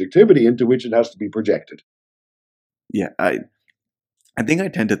of subjectivity into which it has to be projected. Yeah, I think I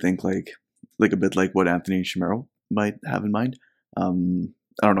tend to think like a bit like what Anthony Chimero might have in mind. I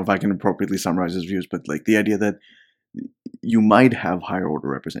don't know if I can appropriately summarize his views, but like the idea that you might have higher order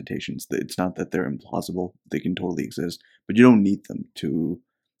representations. It's not that they're implausible. They can totally exist, but you don't need them to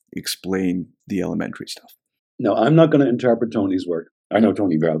explain the elementary stuff. No, I'm not going to interpret Tony's work. I know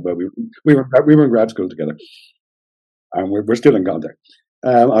Tony well, but we were in grad school together, and we're still in contact.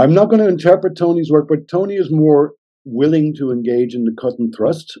 I'm not going to interpret Tony's work, but Tony is more willing to engage in the cut and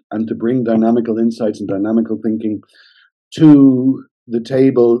thrust and to bring dynamical insights and dynamical thinking to the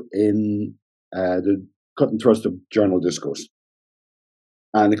table in the cut and thrust of journal discourse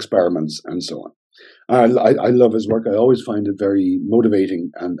and experiments and so on. I love his work. I always find it very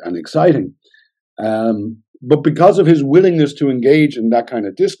motivating and exciting. But because of his willingness to engage in that kind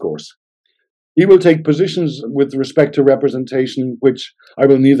of discourse, he will take positions with respect to representation which I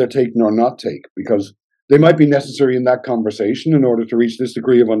will neither take nor not take, because they might be necessary in that conversation in order to reach this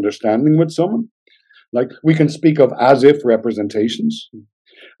degree of understanding with someone. Like, we can speak of as-if representations,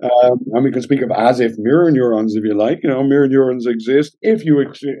 and we can speak of as-if mirror neurons, if you like. Mirror neurons exist if you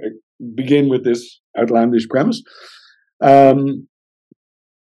begin with this outlandish premise.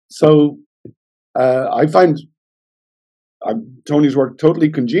 So I find Tony's work totally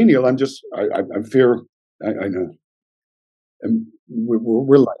congenial. I fear, I know.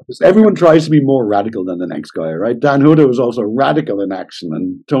 We're like this. Everyone tries to be more radical than the next guy, right? Dan Huda was also radical in action,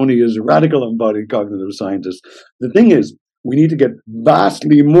 and Tony is a radical embodied cognitive scientist. The thing is, we need to get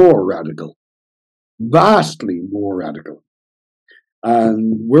vastly more radical.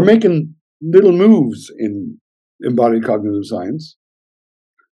 And we're making little moves in embodied cognitive science,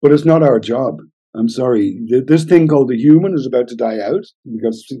 but it's not our job. I'm sorry. This thing called the human is about to die out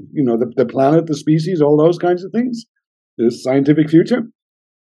because, the planet, the species, all those kinds of things. This scientific future.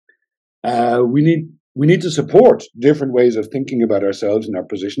 We need to support different ways of thinking about ourselves and our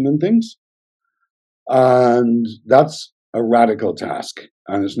position in things. And that's a radical task.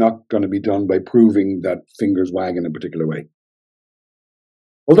 And it's not going to be done by proving that fingers wag in a particular way.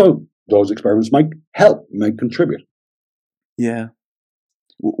 Although those experiments might help, might contribute. Yeah.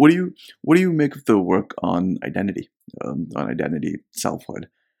 What do you make of the work on identity, selfhood,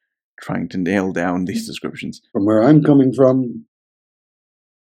 trying to nail down these descriptions? From where I'm coming from,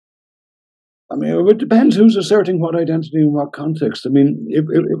 I mean, it depends who's asserting what identity in what context. I mean, if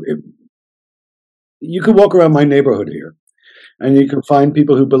you could walk around my neighborhood here, and you can find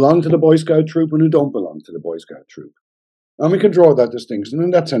people who belong to the Boy Scout troop and who don't belong to the Boy Scout troop. And we can draw that distinction. In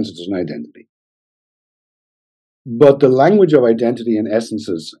that sense, it's an identity. But the language of identity and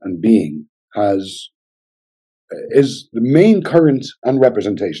essences and being is the main current, and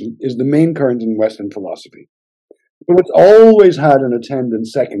representation is the main current in Western philosophy. But it's always had an attendant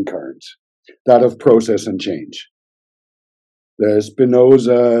second current, that of process and change. There's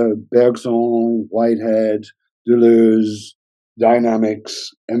Spinoza, Bergson, Whitehead, Deleuze, dynamics,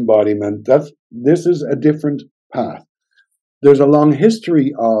 embodiment. This is a different path. There's a long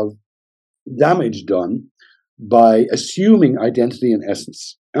history of damage done by assuming identity and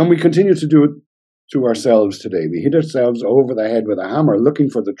essence. And we continue to do it to ourselves today. We hit ourselves over the head with a hammer looking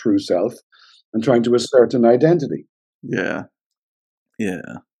for the true self and trying to assert an identity. Yeah.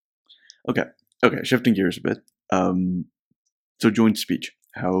 Yeah. Okay. Shifting gears a bit. So joint speech.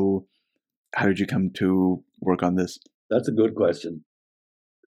 How did you come to work on this? That's a good question.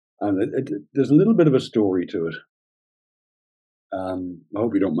 And there's a little bit of a story to it. I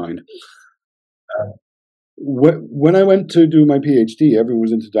hope you don't mind. When I went to do my PhD, everyone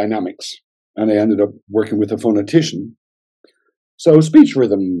was into dynamics, and I ended up working with a phonetician. So speech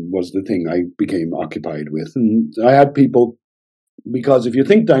rhythm was the thing I became occupied with, and I had people, because if you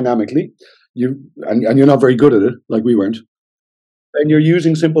think dynamically, and you're not very good at it, like we weren't, then you're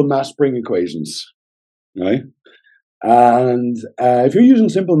using simple mass spring equations, right? And if you're using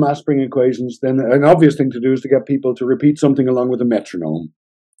simple mass spring equations, then an obvious thing to do is to get people to repeat something along with a metronome.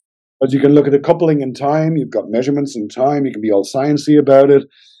 But you can look at the coupling in time, you've got measurements in time, you can be all sciencey about it,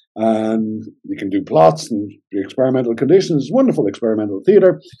 and you can do plots and experimental conditions, wonderful experimental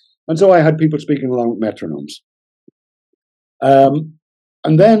theatre. And so I had people speaking along with metronomes.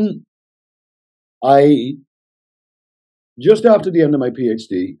 And then just after the end of my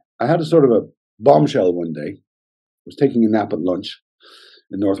PhD, I had a sort of a bombshell one day. I was taking a nap at lunch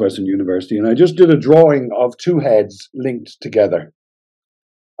in Northwestern University, and I just did a drawing of two heads linked together.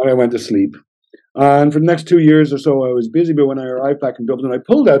 And I went to sleep. And for the next 2 years or so, I was busy, but when I arrived back in Dublin, I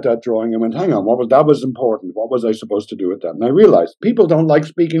pulled out that drawing and went, hang on, that was important. What was I supposed to do with that? And I realized people don't like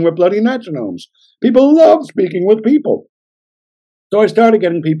speaking with bloody metronomes. People love speaking with people. So I started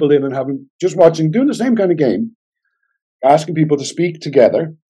getting people in and doing the same kind of game, asking people to speak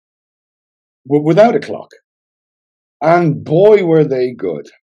together without a clock. And boy, were they good.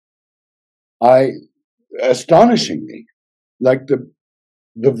 Astonishingly, like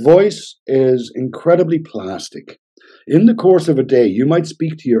the voice is incredibly plastic. In the course of a day, you might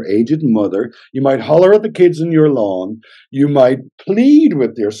speak to your aged mother, you might holler at the kids in your lawn, you might plead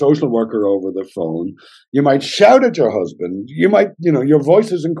with your social worker over the phone, you might shout at your husband, your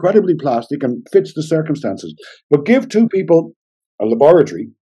voice is incredibly plastic and fits the circumstances. But give two people a laboratory,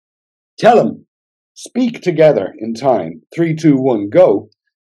 tell them, speak together in time, 3, 2, 1, go.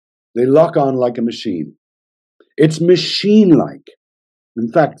 They lock on like a machine. It's machine-like. In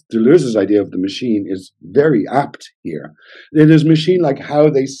fact, Deleuze's idea of the machine is very apt here. It is machine-like how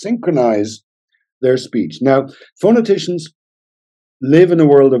they synchronize their speech. Now, phoneticians live in a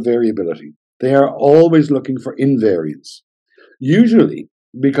world of variability. They are always looking for invariance, usually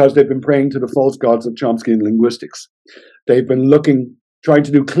because they've been praying to the false gods of Chomsky and linguistics. They've been trying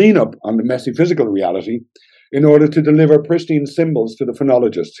to do cleanup on the messy physical reality in order to deliver pristine symbols to the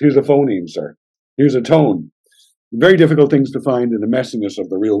phonologists. Here's a phoneme, sir. Here's a tone. Very difficult things to find in the messiness of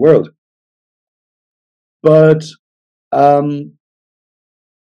the real world. But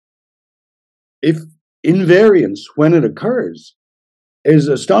if invariance, when it occurs, is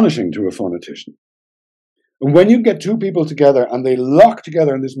astonishing to a phonetician. And when you get two people together and they lock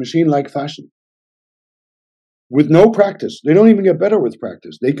together in this machine-like fashion, with no practice, they don't even get better with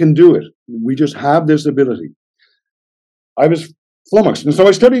practice. They can do it. We just have this ability. I was flummoxed. And so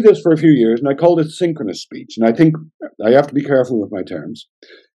I studied this for a few years, and I called it synchronous speech. And I think I have to be careful with my terms.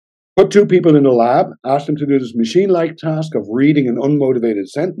 Put two people in a lab, asked them to do this machine-like task of reading an unmotivated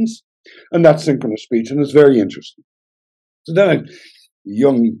sentence, and that's synchronous speech, and it's very interesting. So then,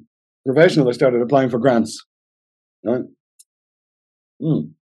 young professional, I started applying for grants. Right?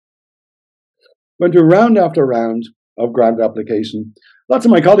 Went through round after round of grant application. Lots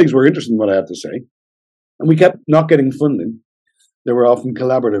of my colleagues were interested in what I had to say, and we kept not getting funding. There were often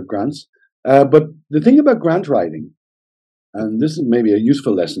collaborative grants. But the thing about grant writing, and this is maybe a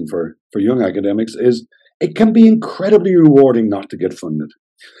useful lesson for young academics, is it can be incredibly rewarding not to get funded.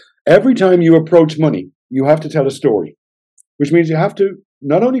 Every time you approach money, you have to tell a story, which means you have to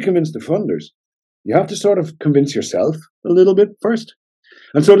not only convince the funders, you have to sort of convince yourself a little bit first.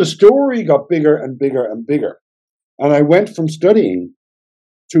 And so the story got bigger and bigger and bigger. And I went from studying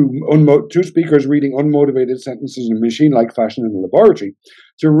two speakers reading unmotivated sentences in a machine-like fashion in the laboratory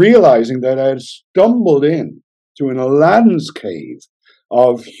to realizing that I had stumbled in to an Aladdin's cave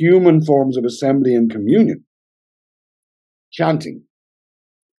of human forms of assembly and communion. Chanting.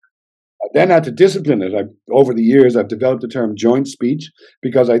 I then had to discipline it. Over the years, I've developed the term joint speech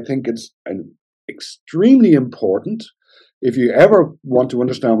because I think it's extremely important. If you ever want to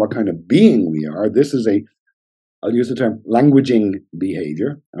understand what kind of being we are, this is I'll use the term languaging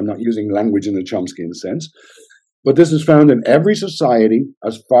behavior. I'm not using language in the Chomskyan sense, but this is found in every society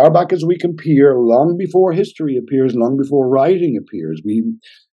as far back as we can peer, long before history appears, long before writing appears.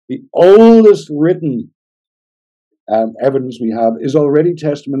 The oldest written evidence we have is already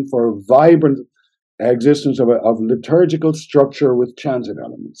testament for vibrant existence of liturgical structure with chanted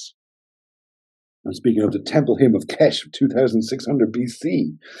elements. I'm speaking of the Temple Hymn of Kesh of 2600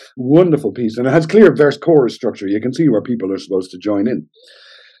 BC. Wonderful piece. And it has clear verse chorus structure. You can see where people are supposed to join in.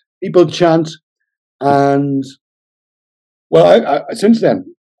 People chant, and, well, since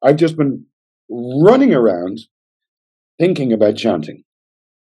then, I've just been running around thinking about chanting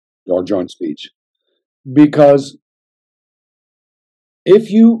or joint speech. Because if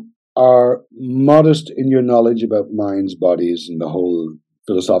you are modest in your knowledge about minds, bodies, and the whole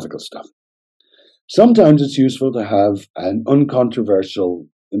philosophical stuff, sometimes it's useful to have an uncontroversial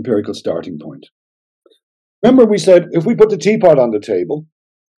empirical starting point. Remember, we said if we put the teapot on the table,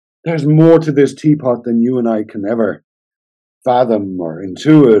 there's more to this teapot than you and I can ever fathom or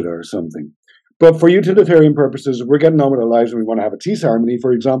intuit or something. But for utilitarian purposes, if we're getting on with our lives and we want to have a tea ceremony,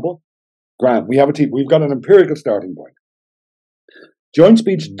 for example, grand, we have a tea, we've got an empirical starting point. Joint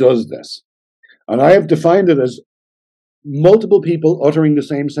speech does this. And I have defined it as multiple people uttering the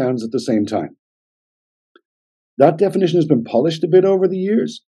same sounds at the same time. That definition has been polished a bit over the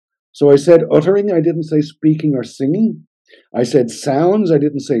years. So I said uttering, I didn't say speaking or singing. I said sounds, I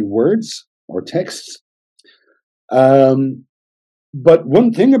didn't say words or texts. But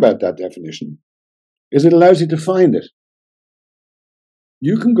one thing about that definition is it allows you to find it.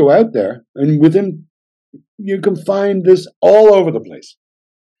 You can go out there and you can find this all over the place.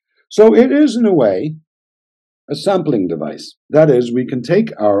 So it is, in a way, a sampling device. That is, we can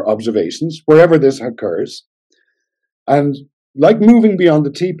take our observations, wherever this occurs, and like moving beyond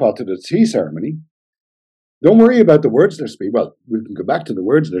the teapot to the tea ceremony, don't worry about the words they're speaking. Well, we can go back to the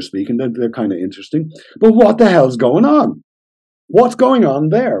words they're speaking. They're kind of interesting. But what the hell's going on? What's going on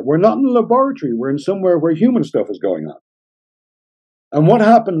there? We're not in a laboratory. We're in somewhere where human stuff is going on. And what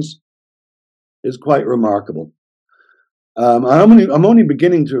happens is quite remarkable. I'm only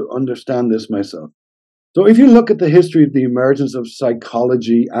beginning to understand this myself. So if you look at the history of the emergence of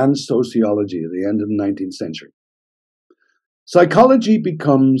psychology and sociology at the end of the 19th century, psychology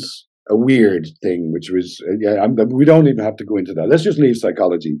becomes a weird thing, which was, we don't even have to go into that. Let's just leave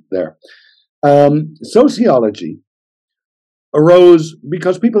psychology there. Sociology arose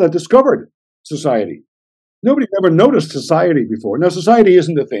because people had discovered society. Nobody ever noticed society before. Now, society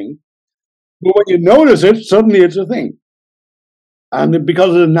isn't a thing, but when you notice it, suddenly it's a thing. And because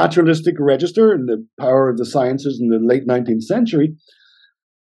of the naturalistic register and the power of the sciences in the late 19th century,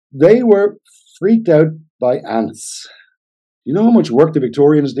 they were freaked out by ants. You know how much work the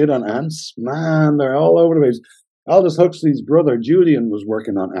Victorians did on ants? Man, they're all over the place. Aldous Huxley's brother, Julian, was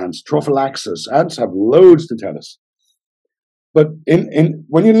working on ants. Trophallaxis. Ants have loads to tell us. But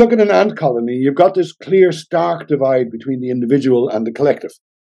when you look at an ant colony, you've got this clear, stark divide between the individual and the collective.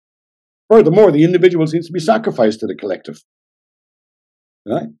 Furthermore, the individual seems to be sacrificed to the collective.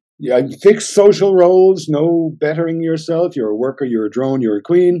 Right? Yeah, fixed social roles, no bettering yourself. You're a worker, you're a drone, you're a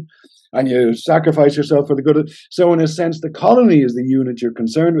queen, and you sacrifice yourself for the good of. So in a sense, the colony is the unit you're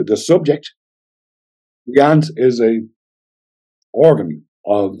concerned with, the subject. The ant is a organ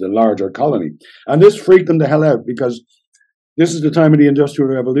of the larger colony. And this freaked them the hell out because this is the time of the Industrial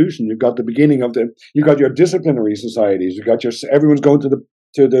Revolution. You've got the beginning of you've got your disciplinary societies. You've got everyone's going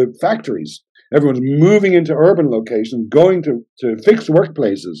to the factories. Everyone's moving into urban locations, going to fixed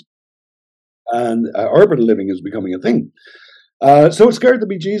workplaces. And urban living is becoming a thing. So it scared the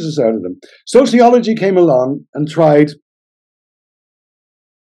bejesus out of them. Sociology came along and tried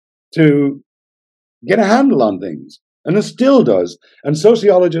to get a handle on things. And it still does. And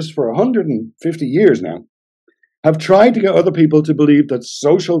sociologists for 150 years now have tried to get other people to believe that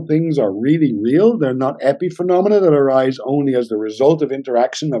social things are really real. They're not epiphenomena that arise only as the result of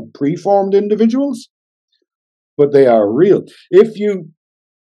interaction of preformed individuals, but they are real. If you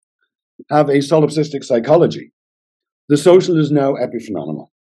have a solipsistic psychology, the social is now epiphenomenal.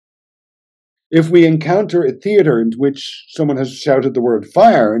 If we encounter a theater in which someone has shouted the word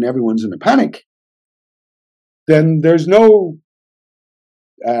fire and everyone's in a panic, then there's no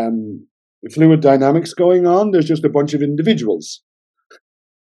fluid dynamics going on. There's just a bunch of individuals.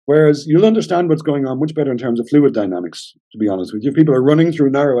 Whereas you'll understand what's going on much better in terms of fluid dynamics, to be honest with you. If people are running through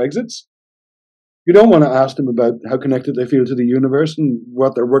narrow exits, you don't want to ask them about how connected they feel to the universe and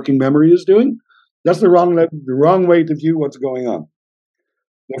what their working memory is doing. That's the wrong way to view what's going on.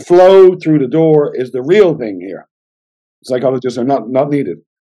 The flow through the door is the real thing here. Psychologists are not needed.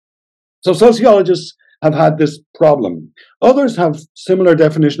 So sociologists have had this problem. Others have similar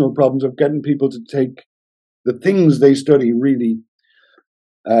definitional problems of getting people to take the things they study really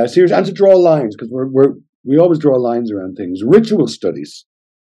serious and to draw lines, because we always draw lines around things. Ritual studies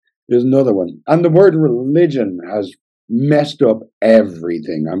is another one. And the word religion has messed up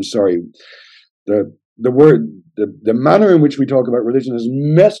everything. I'm sorry. The word, the manner in which we talk about religion has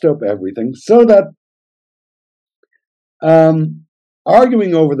messed up everything, so that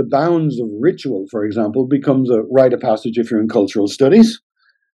arguing over the bounds of ritual, for example, becomes a rite of passage if you're in cultural studies.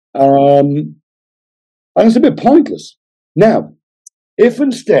 And it's a bit pointless. Now, if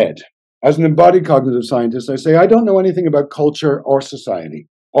instead, as an embodied cognitive scientist, I say, I don't know anything about culture or society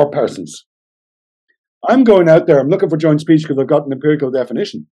or persons. I'm going out there, I'm looking for joint speech because I've got an empirical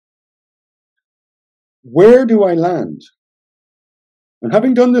definition. Where do I land? And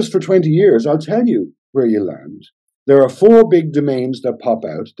having done this for 20 years, I'll tell you where you land. There are 4 big domains that pop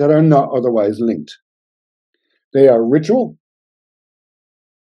out that are not otherwise linked. They are ritual,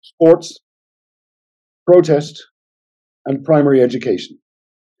 sports, protest, and primary education.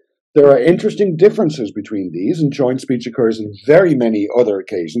 There are interesting differences between these, and joint speech occurs in very many other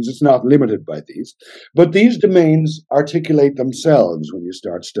occasions. It's not limited by these. But these domains articulate themselves when you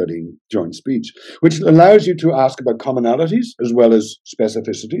start studying joint speech, which allows you to ask about commonalities as well as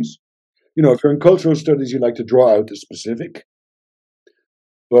specificities. You know, if you're in cultural studies, you like to draw out the specific.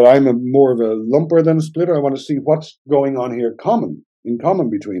 But I'm more of a lumper than a splitter. I want to see what's going on here in common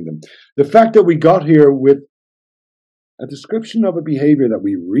between them. The fact that we got here with a description of a behavior that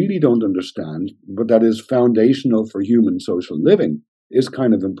we really don't understand, but that is foundational for human social living, is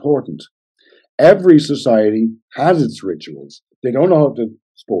kind of important. Every society has its rituals. They don't all have the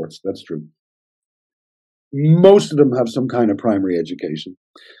sports, that's true. Most of them have some kind of primary education.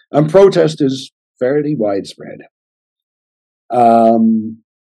 And protest is fairly widespread.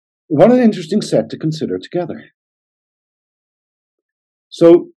 What an interesting set to consider together.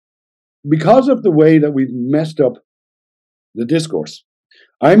 So, because of the way that we've messed up the discourse,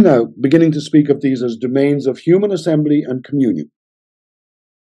 I'm now beginning to speak of these as domains of human assembly and communion.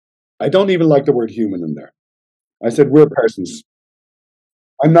 I don't even like the word human in there. I said we're persons.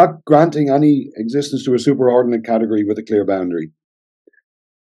 I'm not granting any existence to a superordinate category with a clear boundary.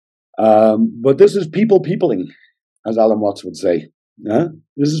 But this is peopling, as Alan Watts would say. Yeah?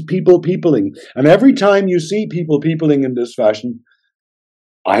 This is peopling. And every time you see peopling in this fashion,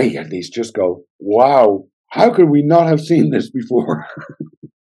 I at least just go, wow, how could we not have seen this before?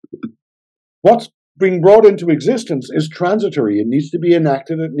 What's being brought into existence is transitory. It needs to be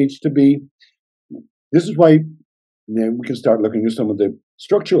enacted. It needs to be. This is why we can start looking at some of the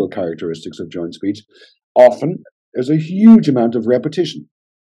structural characteristics of joint speech. Often, there's a huge amount of repetition.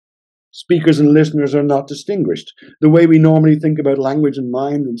 Speakers and listeners are not distinguished. The way we normally think about language and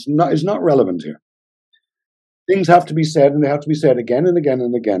mind is not relevant here. Things have to be said, and they have to be said again and again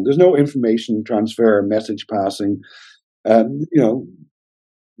and again. There's no information transfer, message passing. I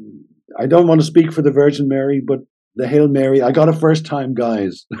don't want to speak for the Virgin Mary, but the Hail Mary, I got it first time,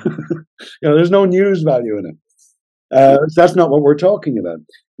 guys. There's no news value in it. That's not what we're talking about.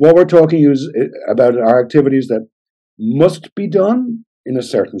 What we're talking about are activities that must be done in a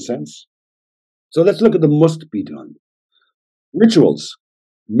certain sense. So let's look at the must be done. Rituals.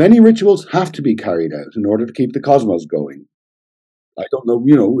 Many rituals have to be carried out in order to keep the cosmos going. I don't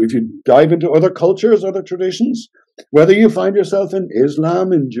know, if you dive into other cultures, other traditions, whether you find yourself in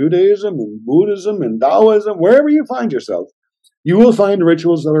Islam, in Judaism, in Buddhism, in Taoism, wherever you find yourself, you will find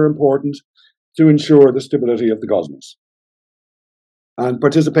rituals that are important to ensure the stability of the cosmos. And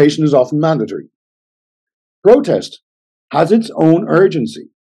participation is often mandatory. Protest has its own urgency.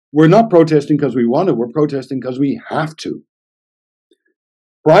 We're not protesting because we want to, we're protesting because we have to.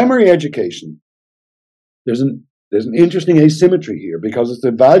 Primary education, there's an interesting asymmetry here because it's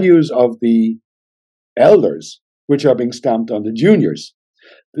the values of the elders which are being stamped on the juniors.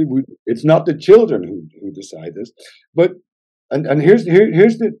 It's not the children who decide this, but and here's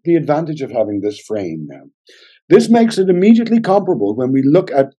the advantage of having this frame now. This makes it immediately comparable when we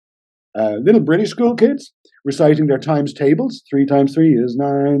look at little British school kids reciting their times tables. 3 times 3 is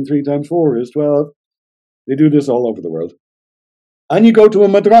 9, 3 times 4 is 12. They do this all over the world. And you go to a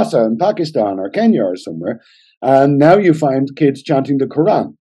madrasa in Pakistan or Kenya or somewhere, and now you find kids chanting the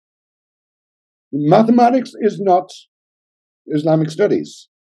Quran. Mathematics is not Islamic studies.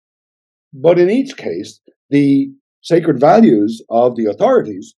 But in each case, the sacred values of the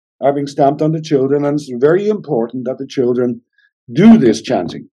authorities are being stamped on the children, and it's very important that the children do this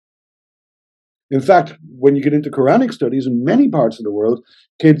chanting. In fact, when you get into Quranic studies in many parts of the world,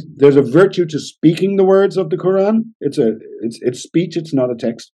 kids, there's a virtue to speaking the words of the Quran. It's speech, it's not a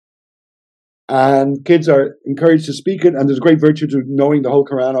text. And kids are encouraged to speak it, and there's great virtue to knowing the whole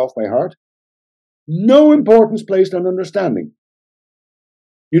Quran off by heart. No importance placed on understanding.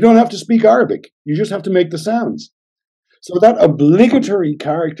 You don't have to speak Arabic. You just have to make the sounds. So that obligatory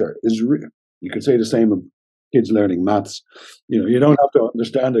character is, you could say the same of kids learning maths. You don't have to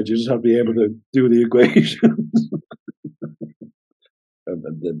understand it; you just have to be able to do the equation.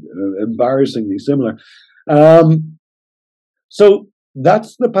 Embarrassingly similar. So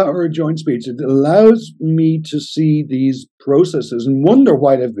that's the power of joint speech. It allows me to see these processes and wonder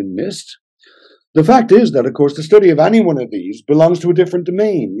why they've been missed. The fact is that, of course, the study of any one of these belongs to a different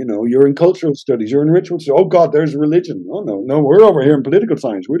domain. You're in cultural studies, you're in ritual studies. Oh, God, there's religion. Oh, no, we're over here in political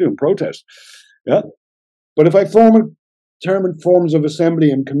science. We're doing protest. Yeah. But if I determine forms of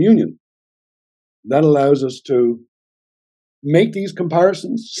assembly and communion, that allows us to make these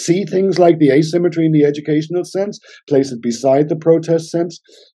comparisons, see things like the asymmetry in the educational sense, place it beside the protest sense,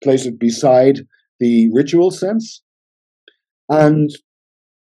 place it beside the ritual sense. And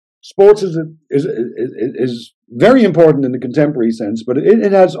sports is very important in the contemporary sense, but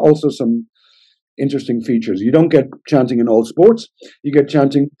it has also some interesting features. You don't get chanting in all sports. You get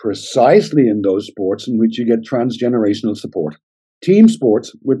chanting precisely in those sports in which you get transgenerational support. Team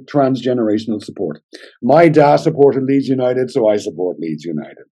sports with transgenerational support. My dad supported Leeds United, so I support Leeds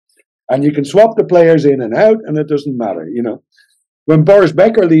United. And you can swap the players in and out, and it doesn't matter. When Boris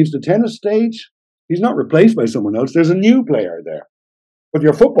Becker leaves the tennis stage, he's not replaced by someone else. There's a new player there. But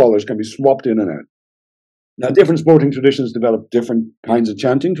your footballers can be swapped in and out. Now, different sporting traditions develop different kinds of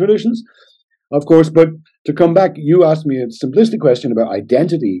chanting traditions, of course. But to come back, you asked me a simplistic question about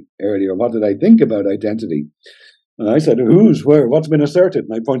identity earlier. What did I think about identity? And I said, who's, where, what's been asserted?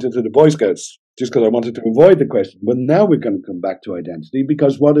 And I pointed to the Boy Scouts just because I wanted to avoid the question. But now we're going to come back to identity,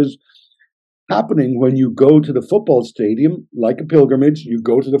 because what is happening when you go to the football stadium, like a pilgrimage, you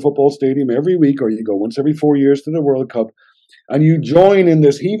go to the football stadium every week, or you go once every 4 years to the World Cup, and you join in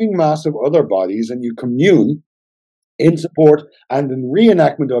this heaving mass of other bodies, and you commune in support and in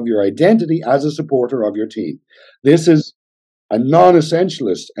reenactment of your identity as a supporter of your team. This is a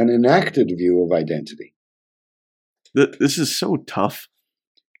non-essentialist and enacted view of identity. This is so tough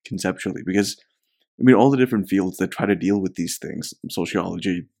conceptually, because all the different fields that try to deal with these things,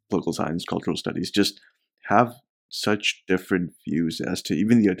 sociology, political science, cultural studies, just have such different views as to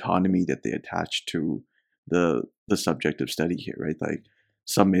even the autonomy that they attach to the subject of study here, right? Like,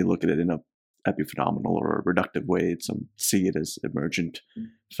 some may look at it in a epiphenomenal or a reductive way, and some see it as emergent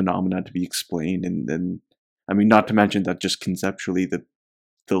phenomena to be explained, and then, not to mention that just conceptually the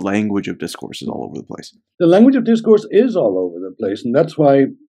language of discourse is all over the place. The language of discourse is all over the place, and that's why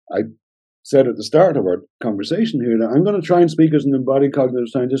I said at the start of our conversation here that I'm going to try and speak as an embodied cognitive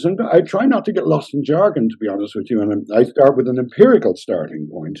scientist. And I try not to get lost in jargon, to be honest with you, and I start with an empirical starting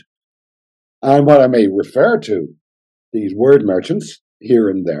point. And what I may refer to, these word merchants here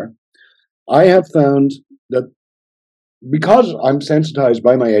and there, I have found that because I'm sensitized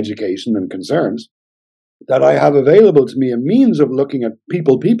by my education and concerns, that I have available to me a means of looking at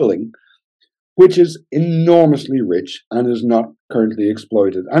peopling, which is enormously rich and is not currently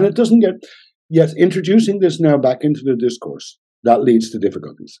exploited. And it doesn't get, yet introducing this now back into the discourse, that leads to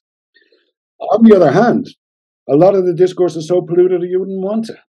difficulties. On the other hand, a lot of the discourse is so polluted that you wouldn't want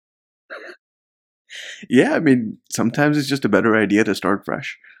to. Yeah, sometimes it's just a better idea to start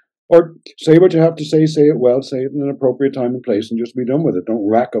fresh. Or say what you have to say it well, say it in an appropriate time and place, and just be done with it. Don't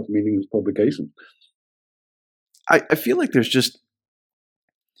rack up meaningless publications. I feel like there's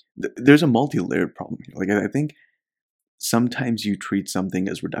a multi-layered problem here. Like, I think sometimes you treat something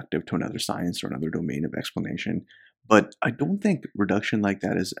as reductive to another science or another domain of explanation, but I don't think reduction like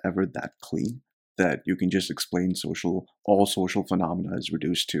that is ever that clean, that you can just explain all social phenomena is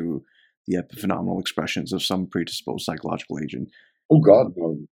reduced to the epiphenomenal expressions of some predisposed psychological agent. Oh, God,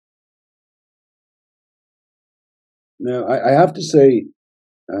 no. Now, I have to say,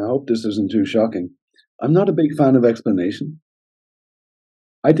 I hope this isn't too shocking, I'm not a big fan of explanation.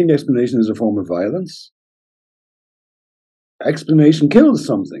 I think explanation is a form of violence. Explanation kills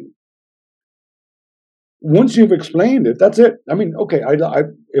something. Once you've explained it, that's it. Okay,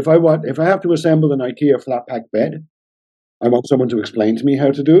 if I have to assemble an IKEA flat pack bed, I want someone to explain to me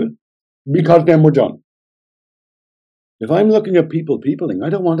how to do it, because then we're done. If I'm looking at peopling, I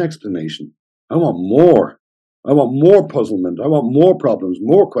don't want explanation. I want more. I want more puzzlement. I want more problems,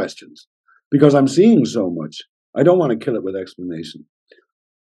 more questions, because I'm seeing so much. I don't want to kill it with explanation.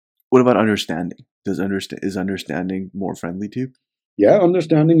 What about understanding? Is understanding more friendly to you? Yeah,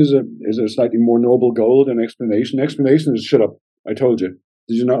 understanding is a slightly more noble goal than explanation. Explanation is shut up. I told you.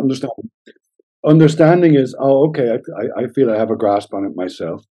 Did you not understand? Understanding is, oh, okay, I feel I have a grasp on it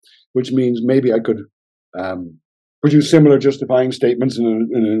myself, which means maybe I could produce similar justifying statements in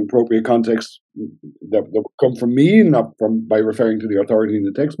an appropriate context that come from me, not by referring to the authority in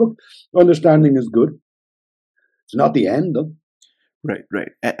the textbook. Understanding is good. It's not the end, though. Right, right.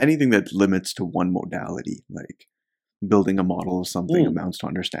 Anything that limits to one modality, like building a model of something amounts to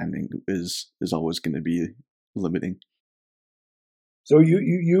understanding, is always going to be limiting. So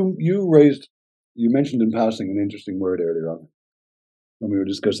you mentioned in passing an interesting word earlier on when we were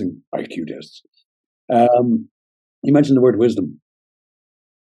discussing IQ tests. You mentioned the word wisdom.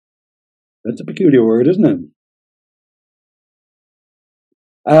 That's a peculiar word, isn't it?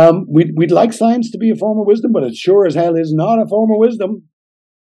 We'd like science to be a form of wisdom, but it sure as hell is not a form of wisdom.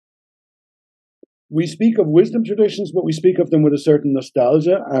 We speak of wisdom traditions, but we speak of them with a certain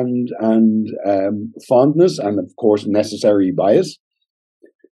nostalgia and fondness, and of course necessary bias.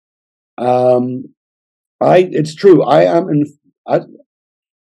 It's true. Let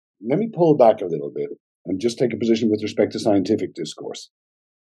me pull back a little bit and just take a position with respect to scientific discourse.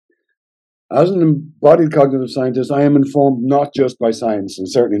 As an embodied cognitive scientist, I am informed not just by science, and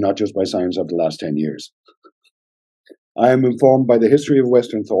certainly not just by science of the last 10 years. I am informed by the history of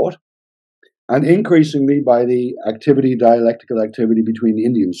Western thought, and increasingly by the dialectical activity between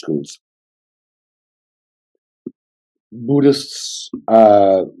Indian schools. Buddhists,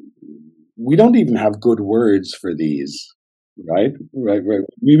 we don't even have good words for these, right? Right.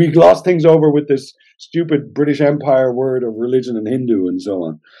 We gloss things over with this stupid British Empire word of religion and Hindu and so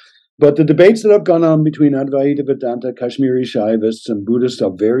on. But the debates that have gone on between Advaita Vedanta, Kashmiri Shaivists, and Buddhists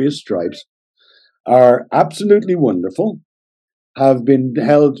of various stripes are absolutely wonderful, have been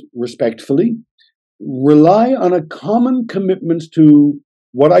held respectfully, rely on a common commitment to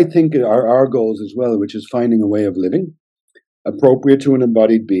what I think are our goals as well, which is finding a way of living appropriate to an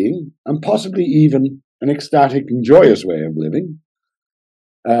embodied being, and possibly even an ecstatic and joyous way of living.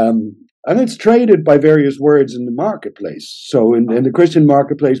 And it's traded by various words in the marketplace. So in the Christian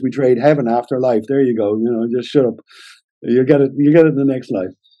marketplace, we trade heaven, afterlife. There you go. Just shut up. You get it in the next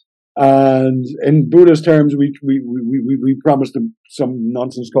life. And in Buddhist terms, we promise them some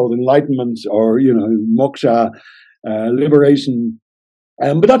nonsense called enlightenment or moksha, liberation.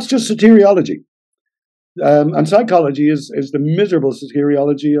 But that's just soteriology. And psychology is the miserable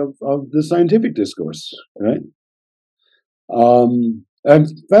soteriology of the scientific discourse, right? I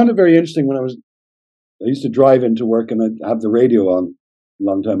found it very interesting when I used to drive into work and I'd have the radio on a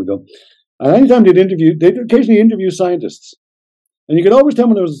long time ago. And anytime they'd occasionally interview scientists. And you could always tell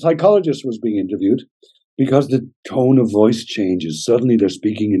when there was a psychologist was being interviewed because the tone of voice changes. Suddenly they're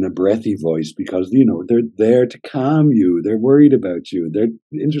speaking in a breathy voice because, they're there to calm you. They're worried about you. They're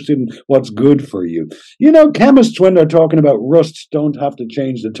interested in what's good for you. Chemists, when they're talking about rust, don't have to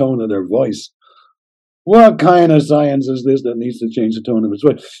change the tone of their voice. What kind of science is this that needs to change the tone of its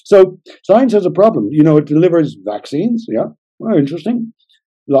voice? So science has a problem. It delivers vaccines. Yeah, well, interesting.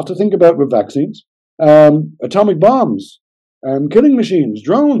 A lot to think about with vaccines. Atomic bombs, killing machines,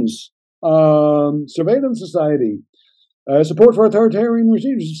 drones, surveillance society, support for authoritarian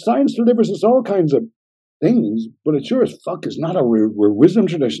regimes. Science delivers us all kinds of things, but it sure as fuck is not a wisdom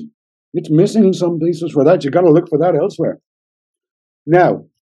tradition. It's missing some pieces for that. You got to look for that elsewhere. Now,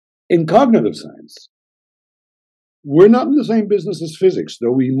 in cognitive science, we're not in the same business as physics,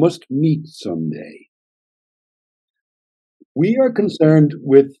 though we must meet someday. We are concerned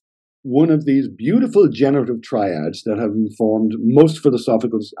with one of these beautiful generative triads that have informed most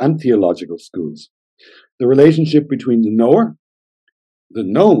philosophical and theological schools. The relationship between the knower, the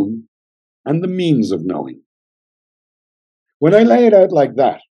known, and the means of knowing. When I lay it out like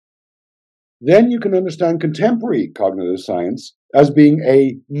that, then you can understand contemporary cognitive science as being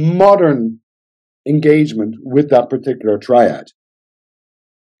a modern engagement with that particular triad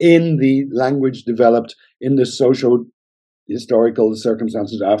in the language developed in the socio-historical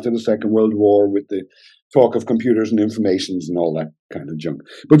circumstances after the Second World War with the talk of computers and informations and all that kind of junk.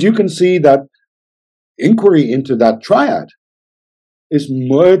 But you can see that inquiry into that triad is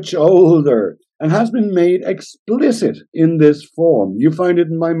much older and has been made explicit in this form. You find it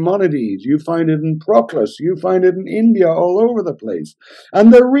in Maimonides, you find it in Proclus, you find it in India, all over the place.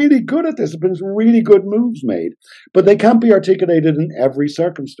 And they're really good at this. There have been some really good moves made, but they can't be articulated in every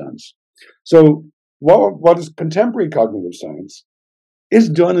circumstance. So what is contemporary cognitive science is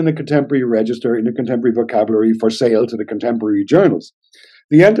done in a contemporary register, in a contemporary vocabulary for sale to the contemporary journals.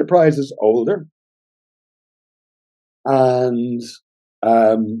 The enterprise is older and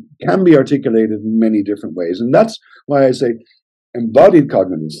can be articulated in many different ways. And that's why I say embodied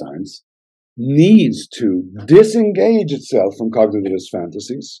cognitive science needs to disengage itself from cognitivist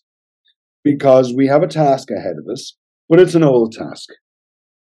fantasies because we have a task ahead of us, but it's an old task.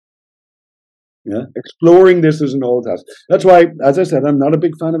 Yeah, exploring this is an old task. That's why, as I said, I'm not a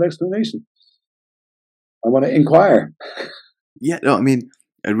big fan of explanation. I want to inquire. Yeah, no, I mean,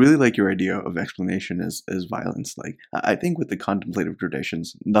 I really like your idea of explanation as violence. Like, I think with the contemplative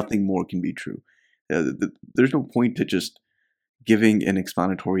traditions, nothing more can be true. There's no point to just giving an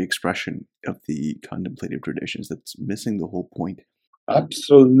explanatory expression of the contemplative traditions. That's missing the whole point.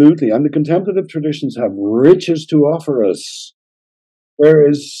 Absolutely. And the contemplative traditions have riches to offer us. There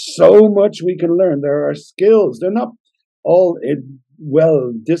is so much we can learn. There are skills. They're not all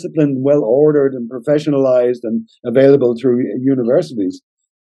well disciplined, well ordered, and professionalized and available through universities.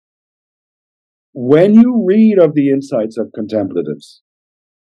 When you read of the insights of contemplatives,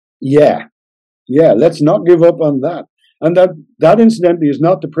 yeah, let's not give up on that. And that incidentally is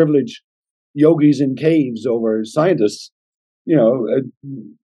not to privilege yogis in caves over scientists. You know,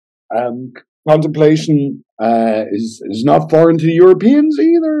 contemplation is not foreign to Europeans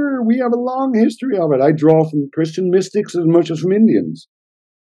either. We have a long history of it. I draw from Christian mystics as much as from Indians.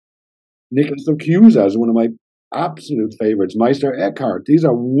 Nicholas of Cusa is one of my absolute favorites. Meister Eckhart. These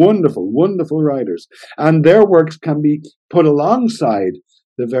are wonderful, wonderful writers. And their works can be put alongside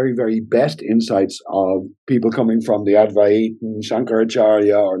the very, very best insights of people coming from the Advaitin,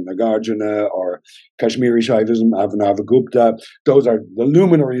 Shankaracharya, or Nagarjuna, or Kashmiri Shaivism, Avanavagupta. Those are the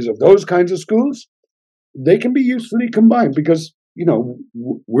luminaries of those kinds of schools. They can be usefully combined because, you know,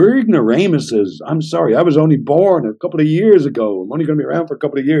 we're ignoramuses. I'm sorry, I was only born a couple of years ago. I'm only going to be around for a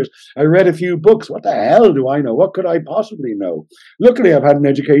couple of years. I read a few books. What the hell do I know? What could I possibly know? Luckily, I've had an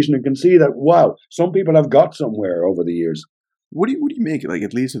education and can see that, wow, some people have got somewhere over the years. What do you make, like,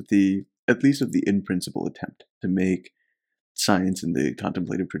 at least of the in principle attempt to make science and the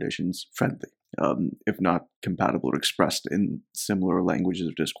contemplative traditions friendly, if not compatible or expressed in similar languages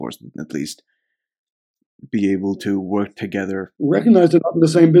of discourse, at least be able to work together? Recognize they're not in the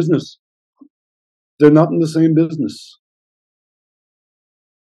same business. They're not in the same business.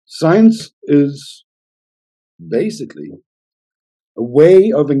 Science is basically a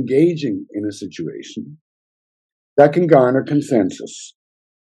way of engaging in a situation that can garner consensus.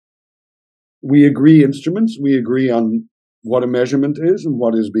 We agree instruments, we agree on what a measurement is and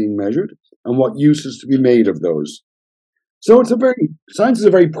what is being measured and what use is to be made of those. So science is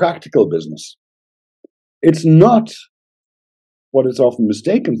a very practical business. It's not what it's often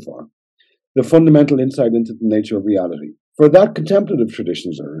mistaken for, the fundamental insight into the nature of reality. For that, contemplative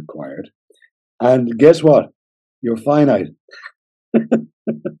traditions are required. And guess what? You're finite.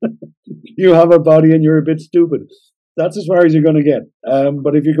 You have a body and you're a bit stupid. That's as far as you're going to get.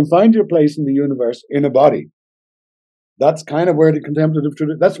 But if you can find your place in the universe in a body, that's kind of where the contemplative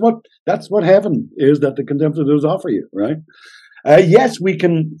tradition. That's what heaven is that the contemplatives offer you, right? Yes, we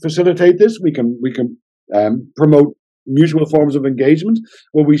can facilitate this. We can promote mutual forms of engagement,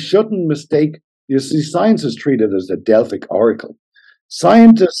 but we shouldn't mistake. You see, science is treated as a Delphic oracle.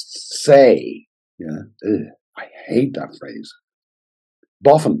 Scientists say, I hate that phrase.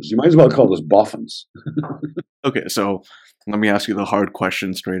 Boffins. You might as well call us boffins. Okay, so let me ask you the hard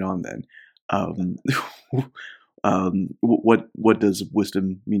question straight on then. What does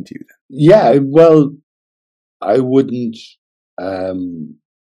wisdom mean to you then? Yeah, well, I wouldn't. I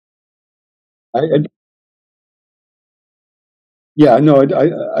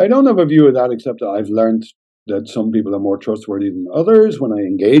don't have a view of that, except that I've learned that some people are more trustworthy than others. When I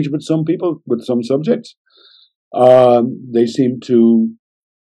engage with some people with some subjects, they seem to.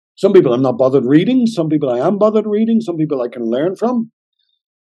 Some people I'm not bothered reading. Some people I am bothered reading. Some people I can learn from.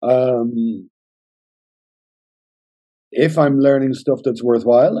 If I'm learning stuff that's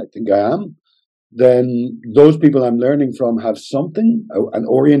worthwhile, I think I am, then those people I'm learning from have something, an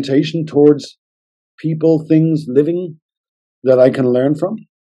orientation towards people, things, living that I can learn from.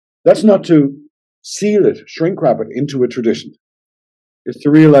 That's not to seal it, shrink wrap it into a tradition. It's to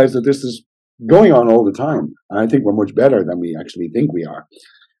realize that this is going on all the time. And I think we're much better than we actually think we are.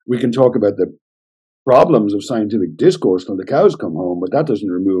 We can talk about the problems of scientific discourse till the cows come home, but that doesn't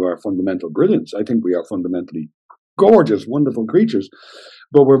remove our fundamental brilliance. I think we are fundamentally gorgeous, wonderful creatures,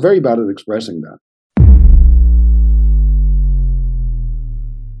 but we're very bad at expressing that.